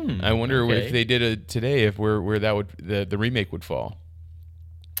 I wonder Okay. if they did it today, if where that would the remake would fall.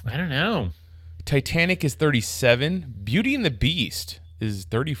 I don't know. Titanic is 37. Beauty and the Beast is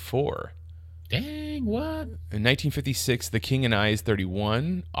 34. Dang, what? In 1956, The King and I is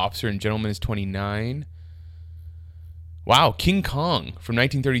 31. Officer and Gentleman is 29. Wow, King Kong from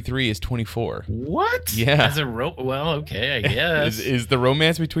 1933 is 24. What? Yeah. As a well, okay, I guess. Is the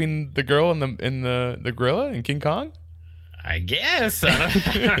romance between the girl and the gorilla in King Kong? I guess. I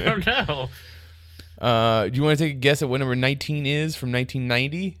don't know. Do you want to take a guess at what number 19 is from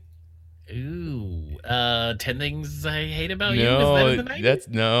 1990? Ooh, 10 Things I Hate About You. No, Is that in the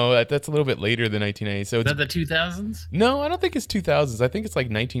 90s? that's a little bit later than 1990. So Is it's that the 2000s? no, I don't think it's 2000s. I think it's like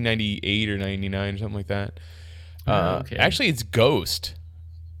 1998 or 99 or something like that. Okay. Actually, it's Ghost.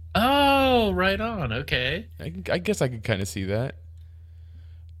 Oh, right on. Okay. I guess I could kind of see that.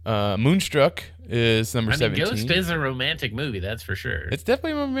 Moonstruck is number 17. Ghost is a romantic movie, that's for sure. It's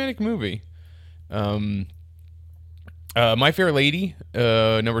definitely a romantic movie. My Fair Lady,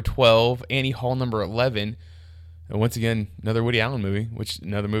 number 12. Annie Hall, number 11. And once again, another Woody Allen movie, which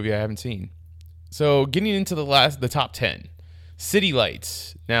another movie I haven't seen. So getting into the top 10. City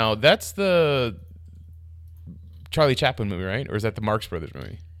Lights. Now, that's the Charlie Chaplin movie, right? Or is that the Marx Brothers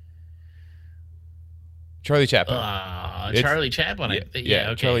movie? Charlie Chaplin. Charlie Chaplin.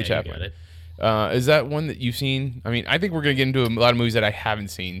 Yeah, Okay, Charlie I Chaplin. got it. Is that one that you've seen? I mean, I think we're going to get into a lot of movies that I haven't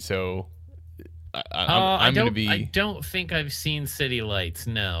seen, so I'm going to be... I don't think I've seen City Lights.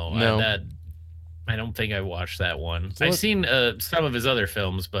 No. No. I don't think I watched that one. So I've seen some of his other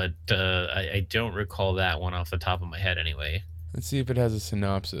films, but I don't recall that one off the top of my head anyway. Let's see if it has a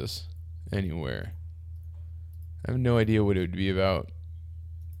synopsis anywhere. I have no idea what it would be about.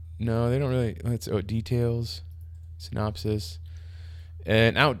 No, they don't really... details, synopsis.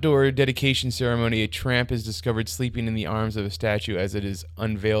 An outdoor dedication ceremony. A tramp is discovered sleeping in the arms of a statue as it is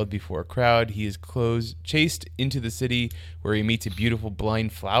unveiled before a crowd. He is chased into the city where he meets a beautiful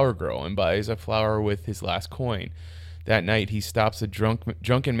blind flower girl and buys a flower with his last coin. That night, he stops a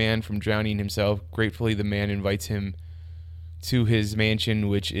drunken man from drowning himself. Gratefully, the man invites him to his mansion,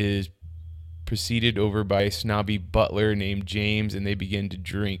 which is preceded over by a snobby butler named James, and they begin to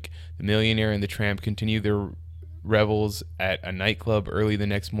drink. The millionaire and the tramp continue their revels at a nightclub early the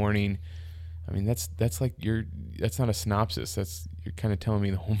next morning. I mean, that's not a synopsis. You're kind of telling me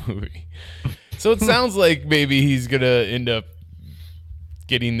the whole movie. So it sounds like maybe he's gonna end up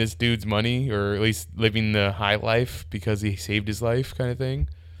getting this dude's money, or at least living the high life because he saved his life, kind of thing.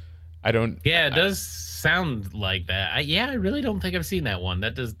 Yeah, it does sound like that. I really don't think I've seen that one.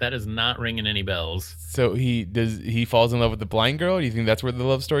 That is not ringing any bells. So he falls in love with the blind girl? Do you think that's where the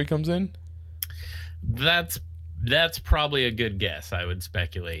love story comes in? That's probably a good guess. I would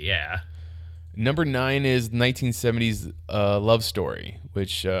speculate. Yeah. Number 9 is 1970s Love Story,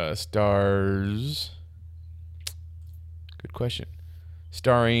 which stars... Good question.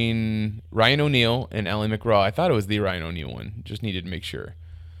 Starring Ryan O'Neal and Ally McGraw. I thought it was the Ryan O'Neal one. Just needed to make sure.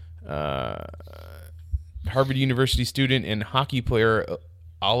 Harvard University student and hockey player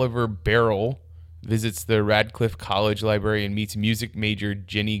Oliver Barrel visits the Radcliffe College library and meets music major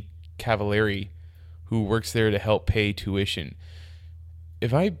Jenny Cavallari, who works there to help pay tuition.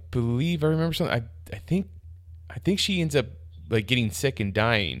 If I remember something, I think she ends up like getting sick and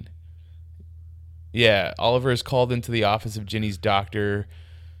dying. Yeah, Oliver is called into the office of Jenny's doctor,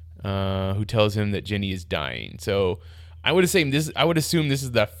 who tells him that Jenny is dying. So I would assume this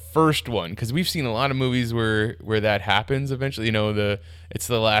is the first one, because we've seen a lot of movies where that happens eventually. It's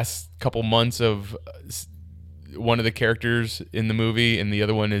the last couple months of one of the characters in the movie, and the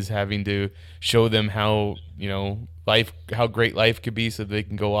other one is having to show them how how great life could be, so they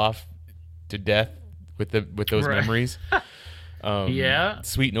can go off to death with those Right. memories. Yeah.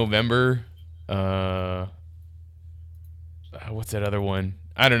 Sweet November. What's that other one?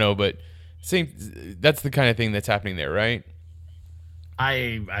 I don't know, but same. That's the kind of thing that's happening there, right?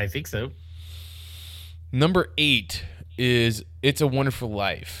 I think so. Number 8 is It's a Wonderful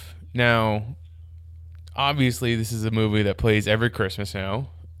Life. Now, obviously, this is a movie that plays every Christmas now.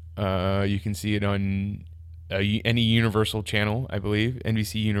 You can see it on any Universal channel, I believe,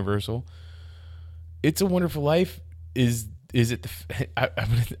 NBC Universal. It's a Wonderful Life is it?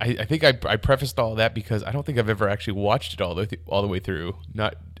 I think I prefaced all of that because I don't think I've ever actually watched it all the way through.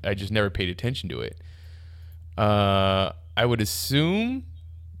 I just never paid attention to it. I would assume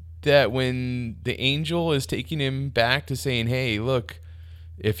that when the angel is taking him back to saying, "Hey, look,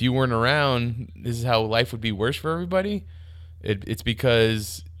 if you weren't around, this is how life would be worse for everybody," it's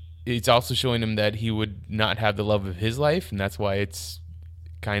because it's also showing him that he would not have the love of his life, and that's why it's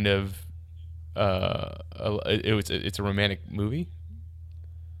kind of it's a romantic movie.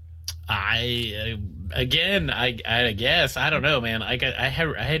 I guess I don't know, man.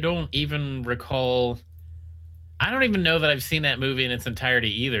 I don't even recall. I don't even know that I've seen that movie in its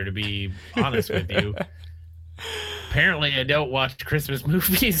entirety either, to be honest with you. Apparently, I don't watch Christmas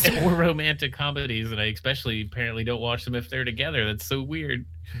movies or romantic comedies, and I especially apparently don't watch them if they're together. That's so weird.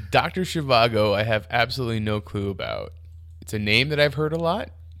 Dr. Zhivago, I have absolutely no clue about. It's a name that I've heard a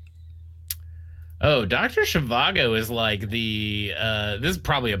lot. Oh, Dr. Zhivago is like this is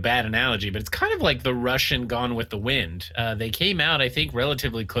probably a bad analogy, but it's kind of like the Russian Gone with the Wind. They came out, I think,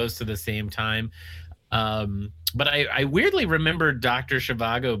 relatively close to the same time. But I weirdly remember Dr.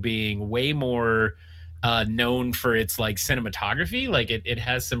 Zhivago being way more known for its like cinematography. Like it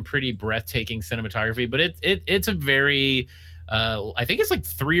has some pretty breathtaking cinematography, but it's a very I think it's like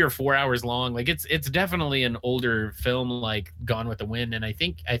 3 or 4 hours long. Like it's definitely an older film, like Gone with the Wind. And I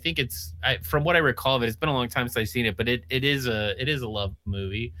think it's from what I recall of it, it's been a long time since I've seen it, but it is a love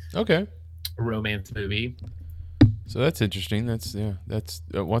movie, Okay. a romance movie. So that's interesting. That's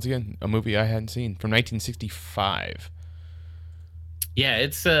once again a movie I hadn't seen from 1965. Yeah,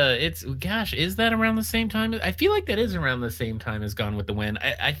 it's gosh, is that around the same time? I feel like that is around the same time as Gone with the Wind.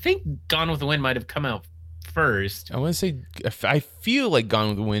 I think Gone with the Wind might have come out first. I want to say I feel like Gone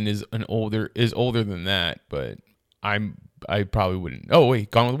with the Wind is older than that, but I probably wouldn't. Oh wait,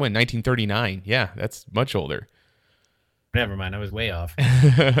 Gone with the Wind, 1939. Yeah, that's much older. Never mind, I was way off.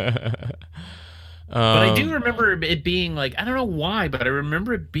 But I do remember it being like, I don't know why, but I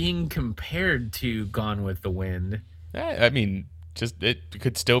remember it being compared to Gone with the Wind. I mean, just it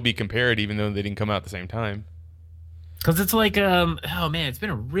could still be compared, even though they didn't come out at the same time. Because it's like, oh man, it's been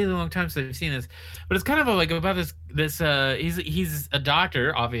a really long time since I've seen this, but it's kind of like about this. He's a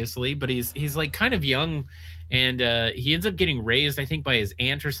doctor, obviously, but he's like kind of young, and he ends up getting raised, I think, by his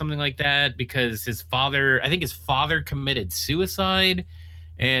aunt or something like that, because his father committed suicide,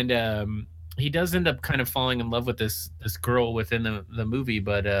 and he does end up kind of falling in love with this girl within the movie,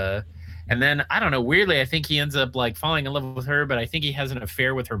 but and then I don't know, weirdly I think he ends up like falling in love with her, but I think he has an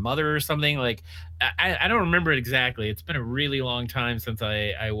affair with her mother or something. Like I don't remember it exactly. It's been a really long time since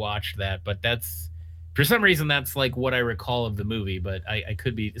I watched that, but that's, for some reason, that's like what I recall of the movie. But I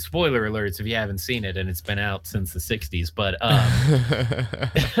could be, spoiler alerts if you haven't seen it and it's been out since the 60s, but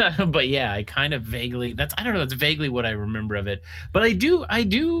but yeah, I kind of vaguely, that's vaguely what I remember of it. But I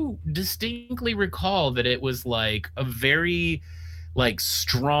do distinctly recall that it was like a very like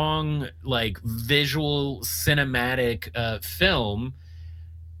strong, like visual cinematic film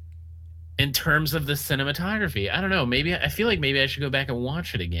in terms of the cinematography. I don't know, maybe I feel like maybe I should go back and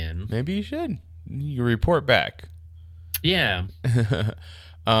watch it again. Maybe you should. You report back. Yeah.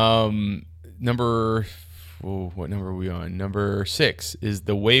 What number are we on? Number 6 is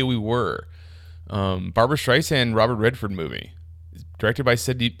The Way We Were. Barbra Streisand, Robert Redford movie. Directed by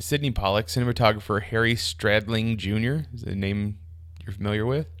Sidney Pollack, cinematographer Harry Stradling Jr. Is the name you're familiar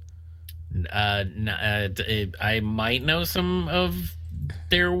with? I might know some of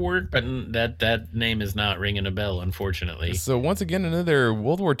their work, but that name is not ringing a bell, unfortunately. So once again, another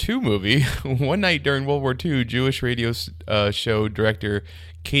World War II movie. One night during World War II, Jewish radio show director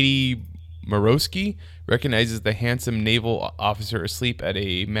Katie Morosky recognizes the handsome naval officer asleep at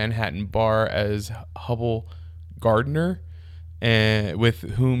a Manhattan bar as Hubble Gardner, and with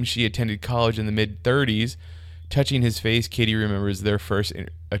whom she attended college in the mid-30s. Touching his face, Katie remembers their first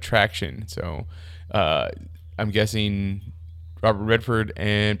attraction. So I'm guessing Robert Redford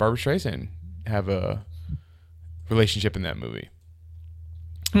and Barbra Streisand have a relationship in that movie.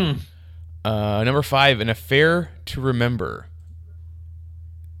 Number 5, An Affair to Remember.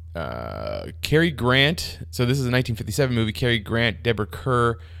 Cary Grant. So this is a 1957 movie. Cary Grant, Deborah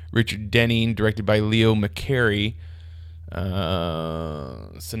Kerr, Richard Denning, directed by Leo McCarey.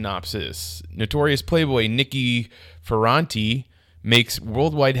 Synopsis. Notorious playboy Nicky Ferranti makes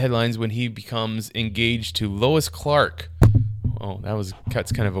worldwide headlines when he becomes engaged to Lois Clark. Oh,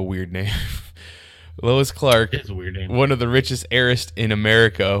 that's kind of a weird name. Lois Clark, It's a weird name. one of the richest heiresses in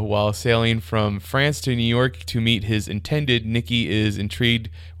America. While sailing from France to New York to meet his intended, Nicky is intrigued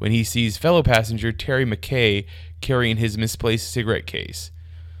when he sees fellow passenger Terry McKay carrying his misplaced cigarette case.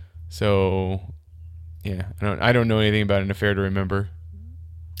 So, yeah, I don't know anything about An Affair to Remember.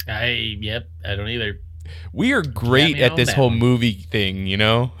 I don't either. We are great me at on this that whole one. movie thing, you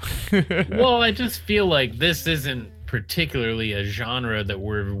know? Well, I just feel like this isn't particularly a genre that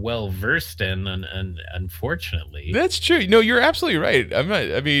we're well versed in, and unfortunately, That's true. No, you're absolutely right. I'm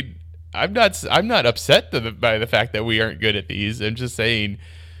not upset by the fact that we aren't good at these. I'm just saying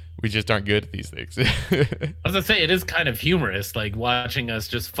we just aren't good at these things. I was gonna say it is kind of humorous, like watching us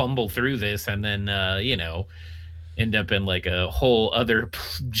just fumble through this and then end up in like a whole other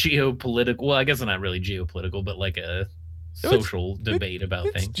geopolitical. Well, I guess not really geopolitical, but like a social debate about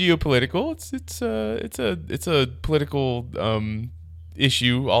It's things. geopolitical. It's a political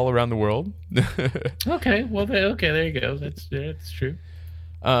issue all around the world. Okay, well, there you go. That's true.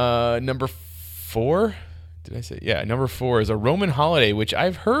 Number 4. Did I say? Yeah, number 4 is A Roman Holiday, which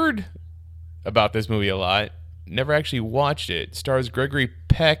I've heard about this movie a lot. Never actually watched it. Stars Gregory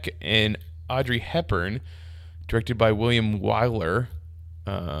Peck and Audrey Hepburn. Directed by William Wyler.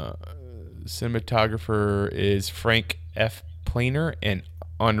 Cinematographer is Frank F. Planer and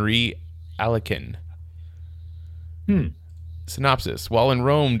Henri Alekin. Synopsis. While in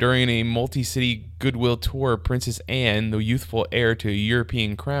Rome during a multi-city goodwill tour, Princess Anne, the youthful heir to a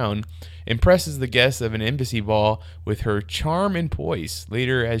European crown, impresses the guests of an embassy ball with her charm and poise.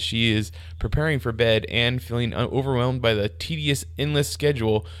 Later, as she is preparing for bed, Anne, feeling overwhelmed by the tedious, endless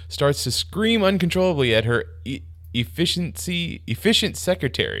schedule, starts to scream uncontrollably at her efficient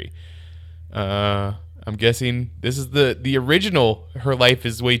secretary. I'm guessing this is the original. Her life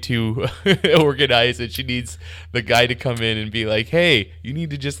is way too organized, and she needs the guy to come in and be like, "Hey, you need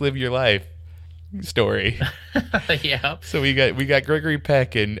to just live your life." Story. Yeah. So we got Gregory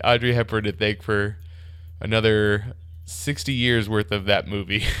Peck and Audrey Hepburn to thank for another 60 years worth of that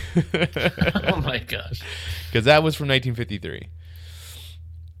movie. Oh my gosh. Because that was from 1953.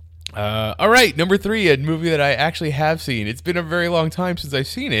 All right, number 3, a movie that I actually have seen. It's been a very long time since I've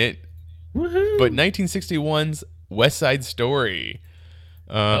seen it. Woohoo. But 1961's West Side Story.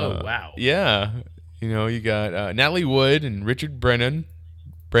 Oh, wow. Yeah. You got Natalie Wood and Richard Beimer,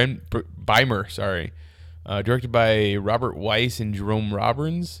 sorry. Directed by Robert Weiss and Jerome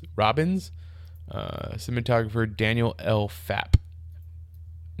Robbins. Cinematographer Daniel L. Fapp.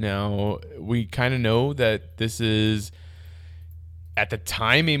 Now, we kind of know that this is, at the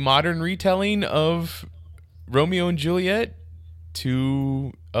time, a modern retelling of Romeo and Juliet.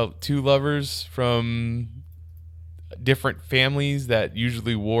 Two lovers from different families that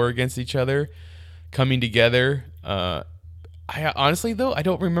usually war against each other coming together. I honestly, though, I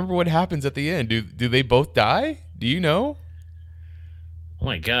don't remember what happens at the end. Do they both die? Do you know? Oh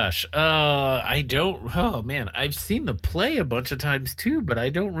my gosh. I don't. Oh man, I've seen the play a bunch of times too, but I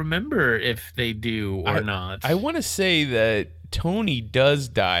don't remember if they do or not. I want to say that Tony does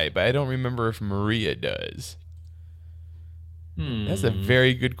die, but I don't remember if Maria does. That's a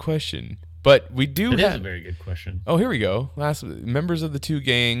very good question. But we do It is have a very good question. Oh, here we go. Last members of the two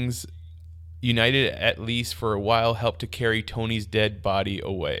gangs, united at least for a while, helped to carry Tony's dead body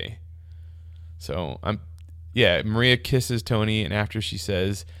away. So Maria kisses Tony, and after she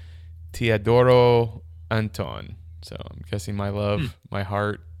says, "Ti adoro, Anton." So I'm guessing my love, my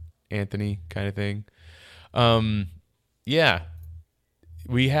heart, Anthony, kind of thing. Yeah,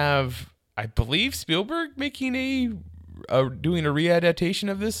 we have, I believe, Spielberg making doing a readaptation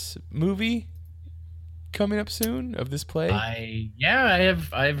of this movie coming up soon, of this play.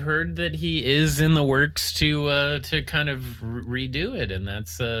 I've heard that he is in the works to kind of redo it, and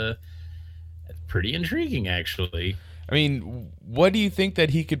that's pretty intriguing, actually. I mean, what do you think that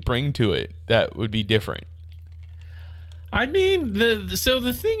he could bring to it that would be different? I mean,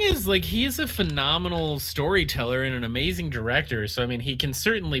 the thing is, like, he's a phenomenal storyteller and an amazing director. So I mean, he can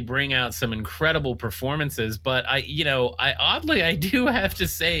certainly bring out some incredible performances. But I do have to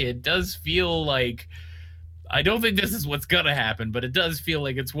say, it does feel like, I don't think this is what's gonna happen, but it does feel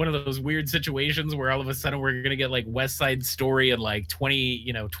like it's one of those weird situations where all of a sudden we're gonna get like West Side Story in like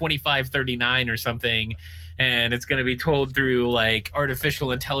 2539 or something, and it's gonna be told through like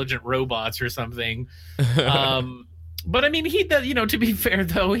artificial intelligent robots or something. But I mean, he does, to be fair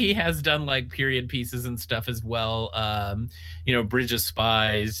though, he has done like period pieces and stuff as well. Bridge of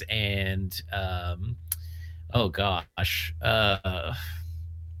Spies and oh gosh, oh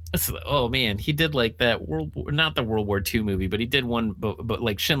man, he did like that not the World War II movie, but he did one, but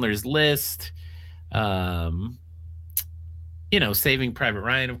like Schindler's List, Saving Private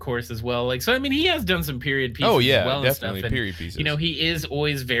Ryan, of course, as well. Like, so I mean, he has done some period pieces. Oh yeah, as well, definitely and stuff. period pieces. He is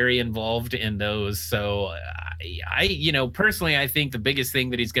always very involved in those. So I personally, I think the biggest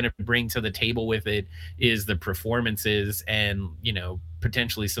thing that he's going to bring to the table with it is the performances and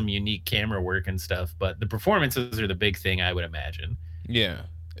potentially some unique camera work and stuff. But the performances are the big thing, I would imagine. Yeah,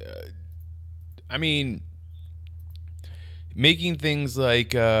 I mean, making things like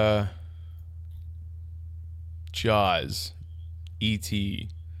Jaws, E.T.,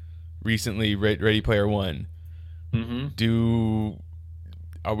 recently Ready Player One. Mm-hmm.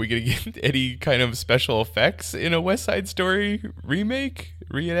 Are we going to get any kind of special effects in a West Side Story remake,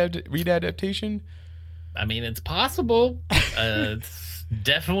 readaptation? I mean, it's possible. It's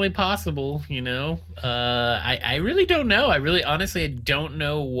definitely possible, I really don't know. I don't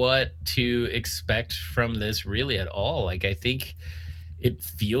know what to expect from this really at all. Like, I think it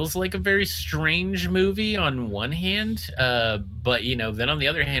feels like a very strange movie on one hand. But, then on the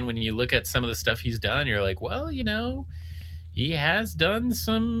other hand, when you look at some of the stuff he's done, you're like, well, he has done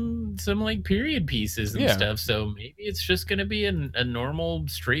some like period pieces and stuff. So maybe it's just going to be a normal,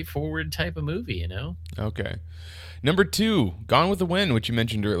 straightforward type of movie, Okay. Number 2, Gone with the Wind, which you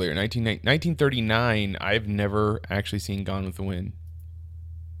mentioned earlier, 1939. I've never actually seen Gone with the Wind.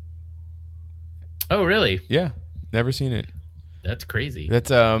 Oh, really? Yeah, never seen it. That's crazy.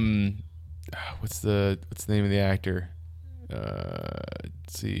 That's what's the name of the actor?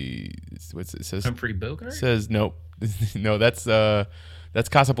 Let's see. What's it says? Humphrey Bogart? It says nope. No, that's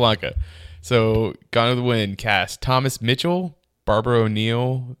Casablanca. So Gone with the Wind cast: Thomas Mitchell, Barbara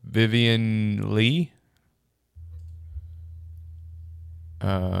O'Neill, Vivian Lee.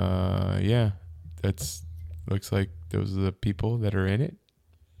 Yeah, that's looks like those are the people that are in it.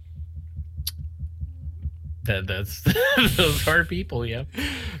 That's those are people, yeah.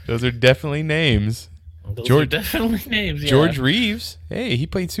 Those are definitely names. Those are definitely names. Yeah. George Reeves. Hey, he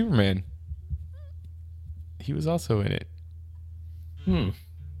played Superman. He was also in it.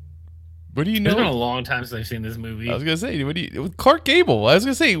 What do you know? It's been a long time since I've seen this movie. I was gonna say, Clark Gable. I was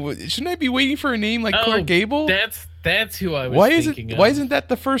gonna say, shouldn't I be waiting for a name like Clark Gable? That's who I was thinking of. Why isn't that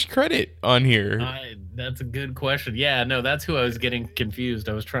the first credit on here? That's a good question. Yeah, no, that's who I was getting confused.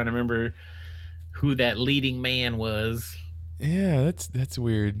 I was trying to remember who that leading man was. Yeah, that's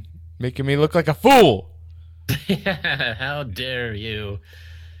weird. Making me look like a fool. How dare you?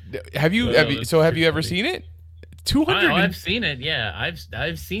 Have you ever seen it? 200. I've seen it. Yeah,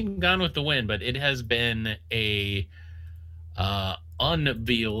 I've seen Gone with the Wind, but it has been a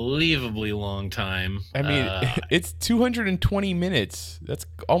unbelievably long time. I mean, it's 220 minutes. That's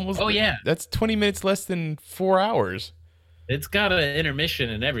almost. Oh yeah, that's 20 minutes less than 4 hours. It's got an intermission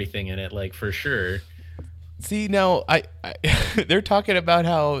and everything in it, like, for sure. See, now I they're talking about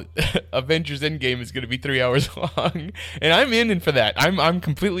how Avengers Endgame is going to be 3 hours long, and I'm in for that. I'm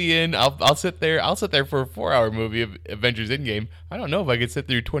completely in. I'll sit there for a 4-hour movie of Avengers Endgame. I don't know if I could sit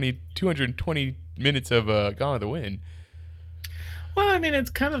through 220 minutes of Gone with the Wind. Well, I mean, it's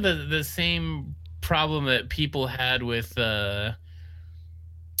kind of the same problem that people had with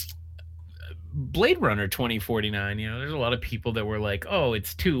Blade Runner 2049. There's a lot of people that were like, oh,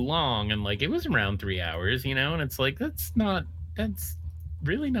 it's too long, and like it was around 3 hours, and it's like that's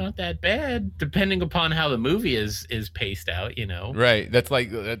really not that bad, depending upon how the movie is paced out, Right. That's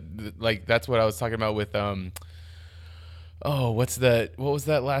like that's what I was talking about with what was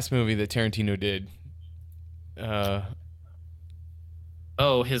that last movie that Tarantino did?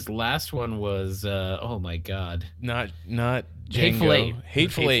 His last one was oh my god. Not Django.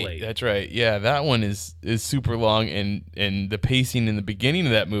 Hateful Eight. That's right. Yeah, that one is super long, and the pacing in the beginning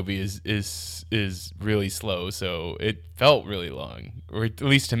of that movie is really slow, so it felt really long, or at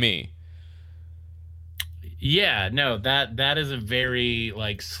least to me. Yeah, no, that is a very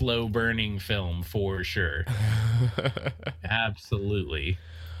like slow burning film for sure. Absolutely.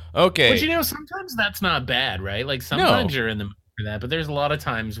 Okay. But sometimes that's not bad, right? Like sometimes you're in the mood for that, but there's a lot of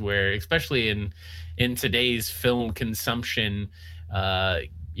times where, especially in today's film consumption,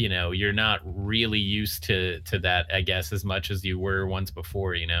 you're not really used to that, I guess, as much as you were once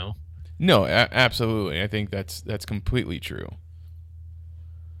before, No, absolutely. I think that's completely true.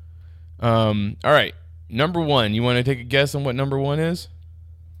 All right. Number 1. You want to take a guess on what number 1 is?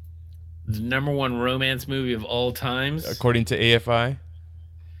 The number 1 romance movie of all times? According to AFI?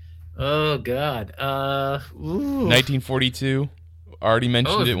 Oh God. 1942. Already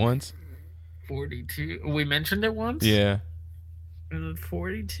mentioned Oh, it once. 42. We mentioned it once. Yeah,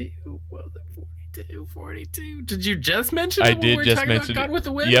 42. Well, the 42. 42. Did you just mention I it when we did were just talking about mention Gone it. with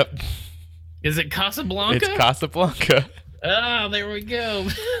the Wind? Yep, Is it Casablanca? it's Casablanca. Oh, there we go.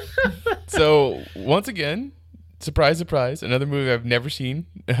 So once again, surprise, surprise, another movie I've never seen,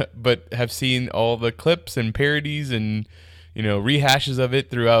 but have seen all the clips and parodies and rehashes of it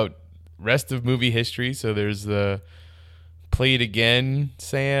throughout rest of movie history. So there's the Play It Again,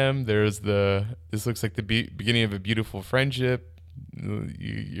 Sam. There's this looks like the beginning of a beautiful friendship.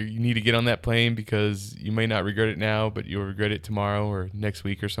 You need to get on that plane because you may not regret it now, but you'll regret it tomorrow or next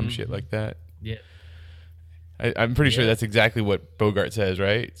week or some shit like that. Yeah. I'm pretty sure that's exactly what Bogart says,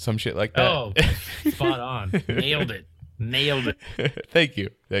 right? Some shit like that. Oh, spot on. Nailed it. Nailed it. Thank you.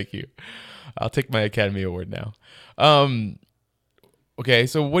 I'll take my Academy Award now. Okay,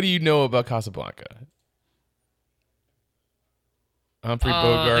 so what do you know about Casablanca? Humphrey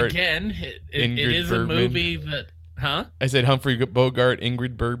Bogart. Again, it Ingrid is Bergman. a movie that, huh? I said Humphrey Bogart,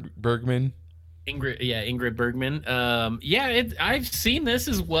 Ingrid Bergman. Ingrid Bergman. I've seen this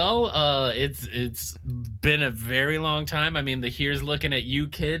as well. It's been a very long time. I mean, the "Here's Looking at You,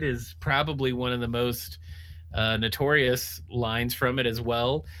 Kid" is probably one of the most notorious lines from it as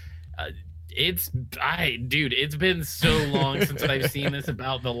well. It's been so long since I've seen this.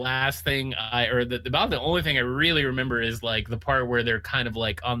 About the last thing about the only thing I really remember is like the part where they're kind of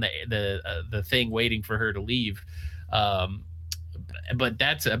like on the thing waiting for her to leave. But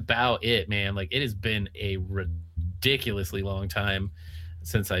that's about it, man. Like, it has been a ridiculously long time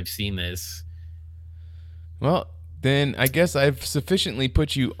since I've seen this. Well, then I guess I've sufficiently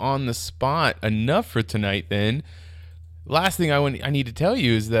put you on the spot enough for tonight. Then, last thing I need to tell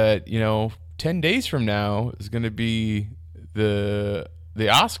you is that 10 days from now is going to be the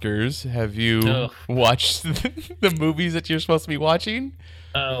Oscars. Have you watched the movies that you're supposed to be watching?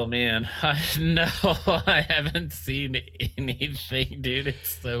 Oh man, no, I haven't seen anything, dude.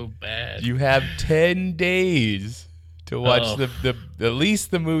 It's so bad. You have 10 days to watch the at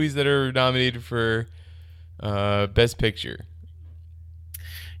least the movies that are nominated for Best Picture.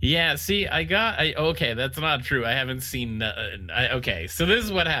 Yeah, see, okay, that's not true. I haven't seen. Okay, so this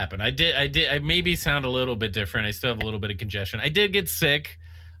is what happened. I maybe sound a little bit different. I still have a little bit of congestion. I did get sick.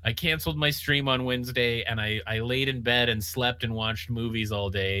 I canceled my stream on Wednesday, and I laid in bed and slept and watched movies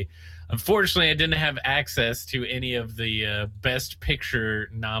all day. Unfortunately, I didn't have access to any of the Best Picture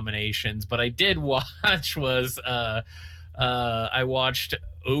nominations, but I did watch I watched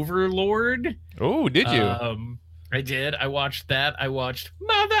Overlord. Oh, did you? I did. I watched that. I watched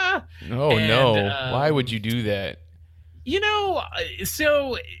Mother. Oh, no. Why would you do that?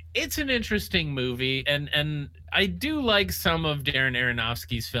 So it's an interesting movie, and I do like some of Darren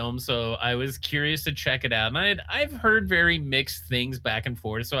Aronofsky's films, so I was curious to check it out. And I've heard very mixed things back and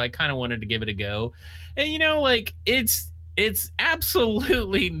forth, so I kind of wanted to give it a go. And it's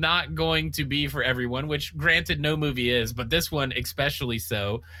absolutely not going to be for everyone, which granted no movie is, but this one especially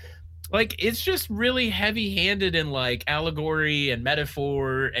so. Like, it's just really heavy-handed in like allegory and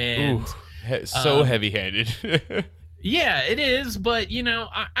metaphor and so heavy-handed. Yeah, it is, but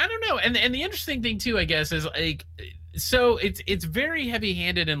I don't know. And the interesting thing too, I guess, is like, so it's very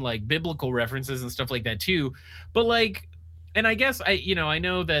heavy-handed in like biblical references and stuff like that too. But like, and I guess I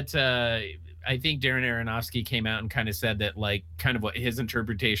know that I think Darren Aronofsky came out and kind of said that like kind of what his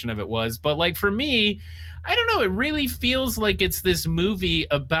interpretation of it was. But like for me, I don't know, it really feels like it's this movie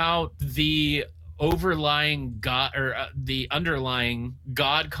about the overlying God or the underlying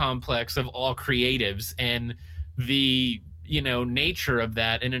God complex of all creatives and the nature of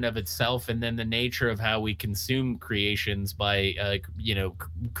that in and of itself, and then the nature of how we consume creations by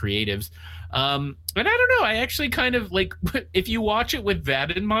creatives. And I don't know, I actually kind of like if you watch it with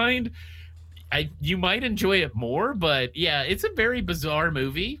that in mind, you might enjoy it more. But yeah, it's a very bizarre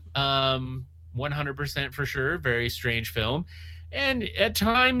movie. 100% for sure. Very strange film, and at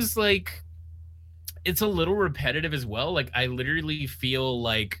times like it's a little repetitive as well. Like, I literally feel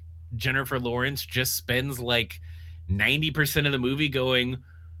like Jennifer Lawrence just spends like 90% of the movie going,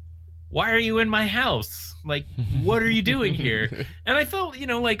 why are you in my house? Like, what are you doing here? And I felt,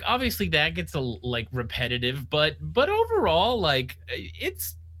 like obviously that gets like repetitive, but overall, like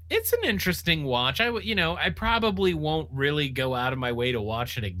it's an interesting watch. I probably won't really go out of my way to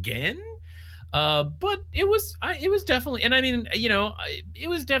watch it again. But it was definitely, and I mean, it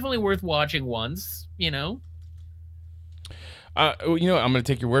was definitely worth watching once, I'm gonna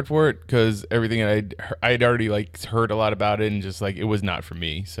take your word for it because everything I'd already like heard a lot about it and just like it was not for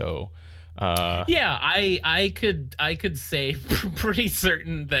me. So Yeah, I could say pretty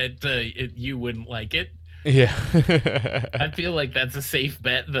certain that you wouldn't like it. Yeah. I feel like that's a safe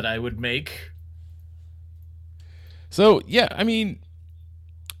bet that I would make. So yeah, I mean,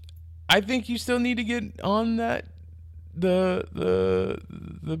 I think you still need to get on that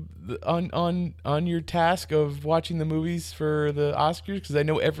on your task of watching the movies for the Oscars, because I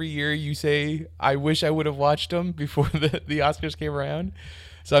know every year you say I wish I would have watched them before the Oscars came around.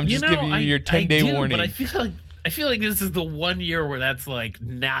 So I'm just giving you your 10-day warning. But I feel like this is the one year where that's like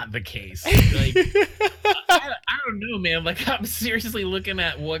not the case. Like, I don't know, man. Like, I'm seriously looking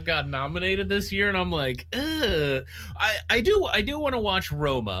at what got nominated this year, and I'm like, ugh. I do want to watch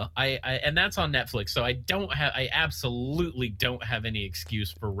Roma. And that's on Netflix, so I absolutely don't have any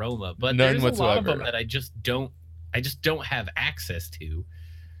excuse for Roma. But None there's whatsoever. a lot of them that I just don't have access to.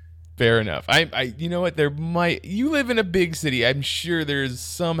 Fair enough. I you know what? You live in a big city. I'm sure there's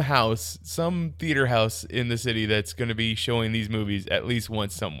some theater house in the city that's going to be showing these movies at least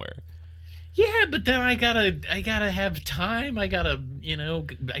once somewhere. Yeah, but then I gotta have time. I gotta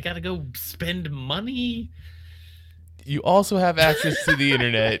go spend money. You also have access to the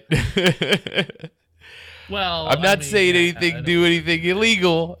internet. Well, I'm not saying do anything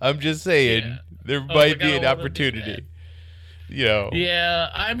illegal. I'm just saying there might be an opportunity. You know. Yeah,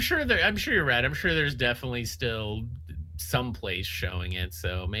 I'm sure you're right. I'm sure there's definitely still some place showing it.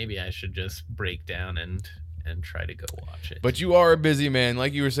 So maybe I should just break down and try to go watch it. But you are a busy man,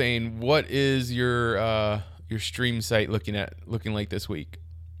 like you were saying. What is your stream site looking like this week?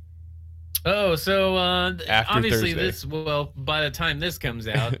 Oh, so After obviously Thursday. by the time this comes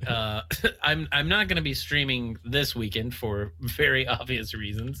out, I'm not going to be streaming this weekend for very obvious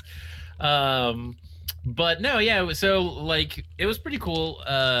reasons. But no, yeah. So like, it was pretty cool.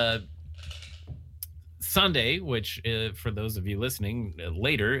 Sunday, which for those of you listening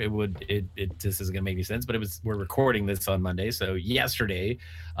later, this isn't gonna make any sense, but we're recording this on Monday. So yesterday,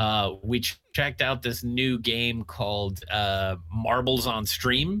 we checked out this new game called Marbles on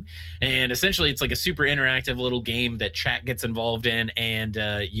Stream, and essentially it's like a super interactive little game that chat gets involved in, and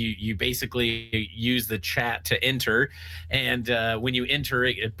you basically use the chat to enter, and when you enter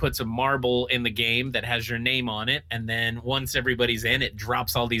it puts a marble in the game that has your name on it, and then once everybody's in, it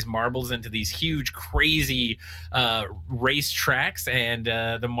drops all these marbles into these huge crazy race tracks, and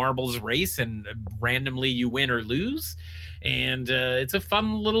the marbles race, and randomly you win or lose. And it's a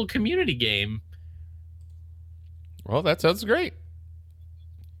fun little community game. Well, that sounds great.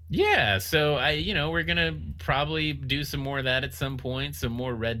 Yeah, so we're gonna probably do some more of that at some point, some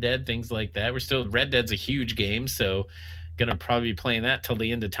more Red Dead, things like that. Red Dead's a huge game, so gonna probably be playing that till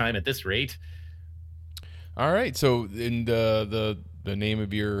the end of time at this rate. All right, so in the name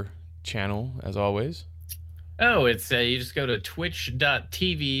of your channel, as always. Oh, it's you just go to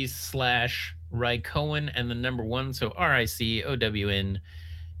twitch.tv/Rycohen and the number 1, so RICOWN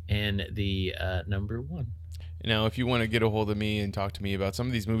and the number 1. Now, if you want to get a hold of me and talk to me about some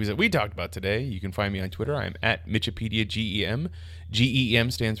of these movies that we talked about today, you can find me on Twitter. I'm at Mitchipedia GEM. GEM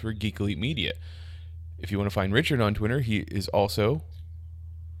stands for Geek Elite Media. If you want to find Richard on Twitter, he is also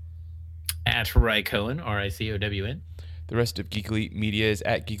at Rycohen, RICOWN. The rest of Geek Elite Media is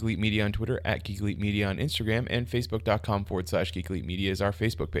at Geek Elite Media on Twitter, at Geek Elite Media on Instagram, and Facebook.com/Geek Elite Media is our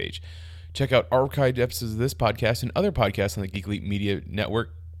Facebook page. Check out archived episodes of this podcast and other podcasts on the Geek Elite Media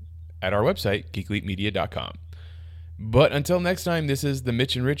Network at our website, geekelitemedia.com. But until next time, this is the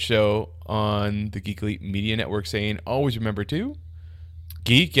Mitch and Rich Show on the Geek Elite Media Network saying, always remember to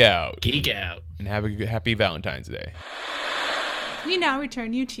geek out. Geek out. And have a happy Valentine's Day. We now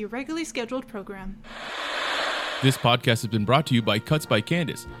return you to your regularly scheduled program. This podcast has been brought to you by Cuts by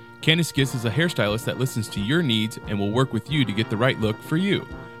Candace. Candace Giss is a hairstylist that listens to your needs and will work with you to get the right look for you.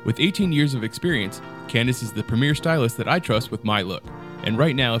 With 18 years of experience, Candace is the premier stylist that I trust with my look. And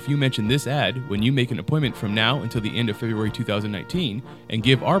right now, if you mention this ad when you make an appointment from now until the end of February 2019 and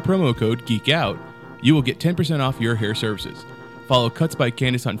give our promo code GEEKOUT, you will get 10% off your hair services. Follow Cuts by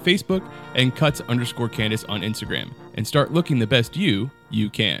Candace on Facebook and Cuts_Candace on Instagram and start looking the best you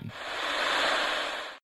can.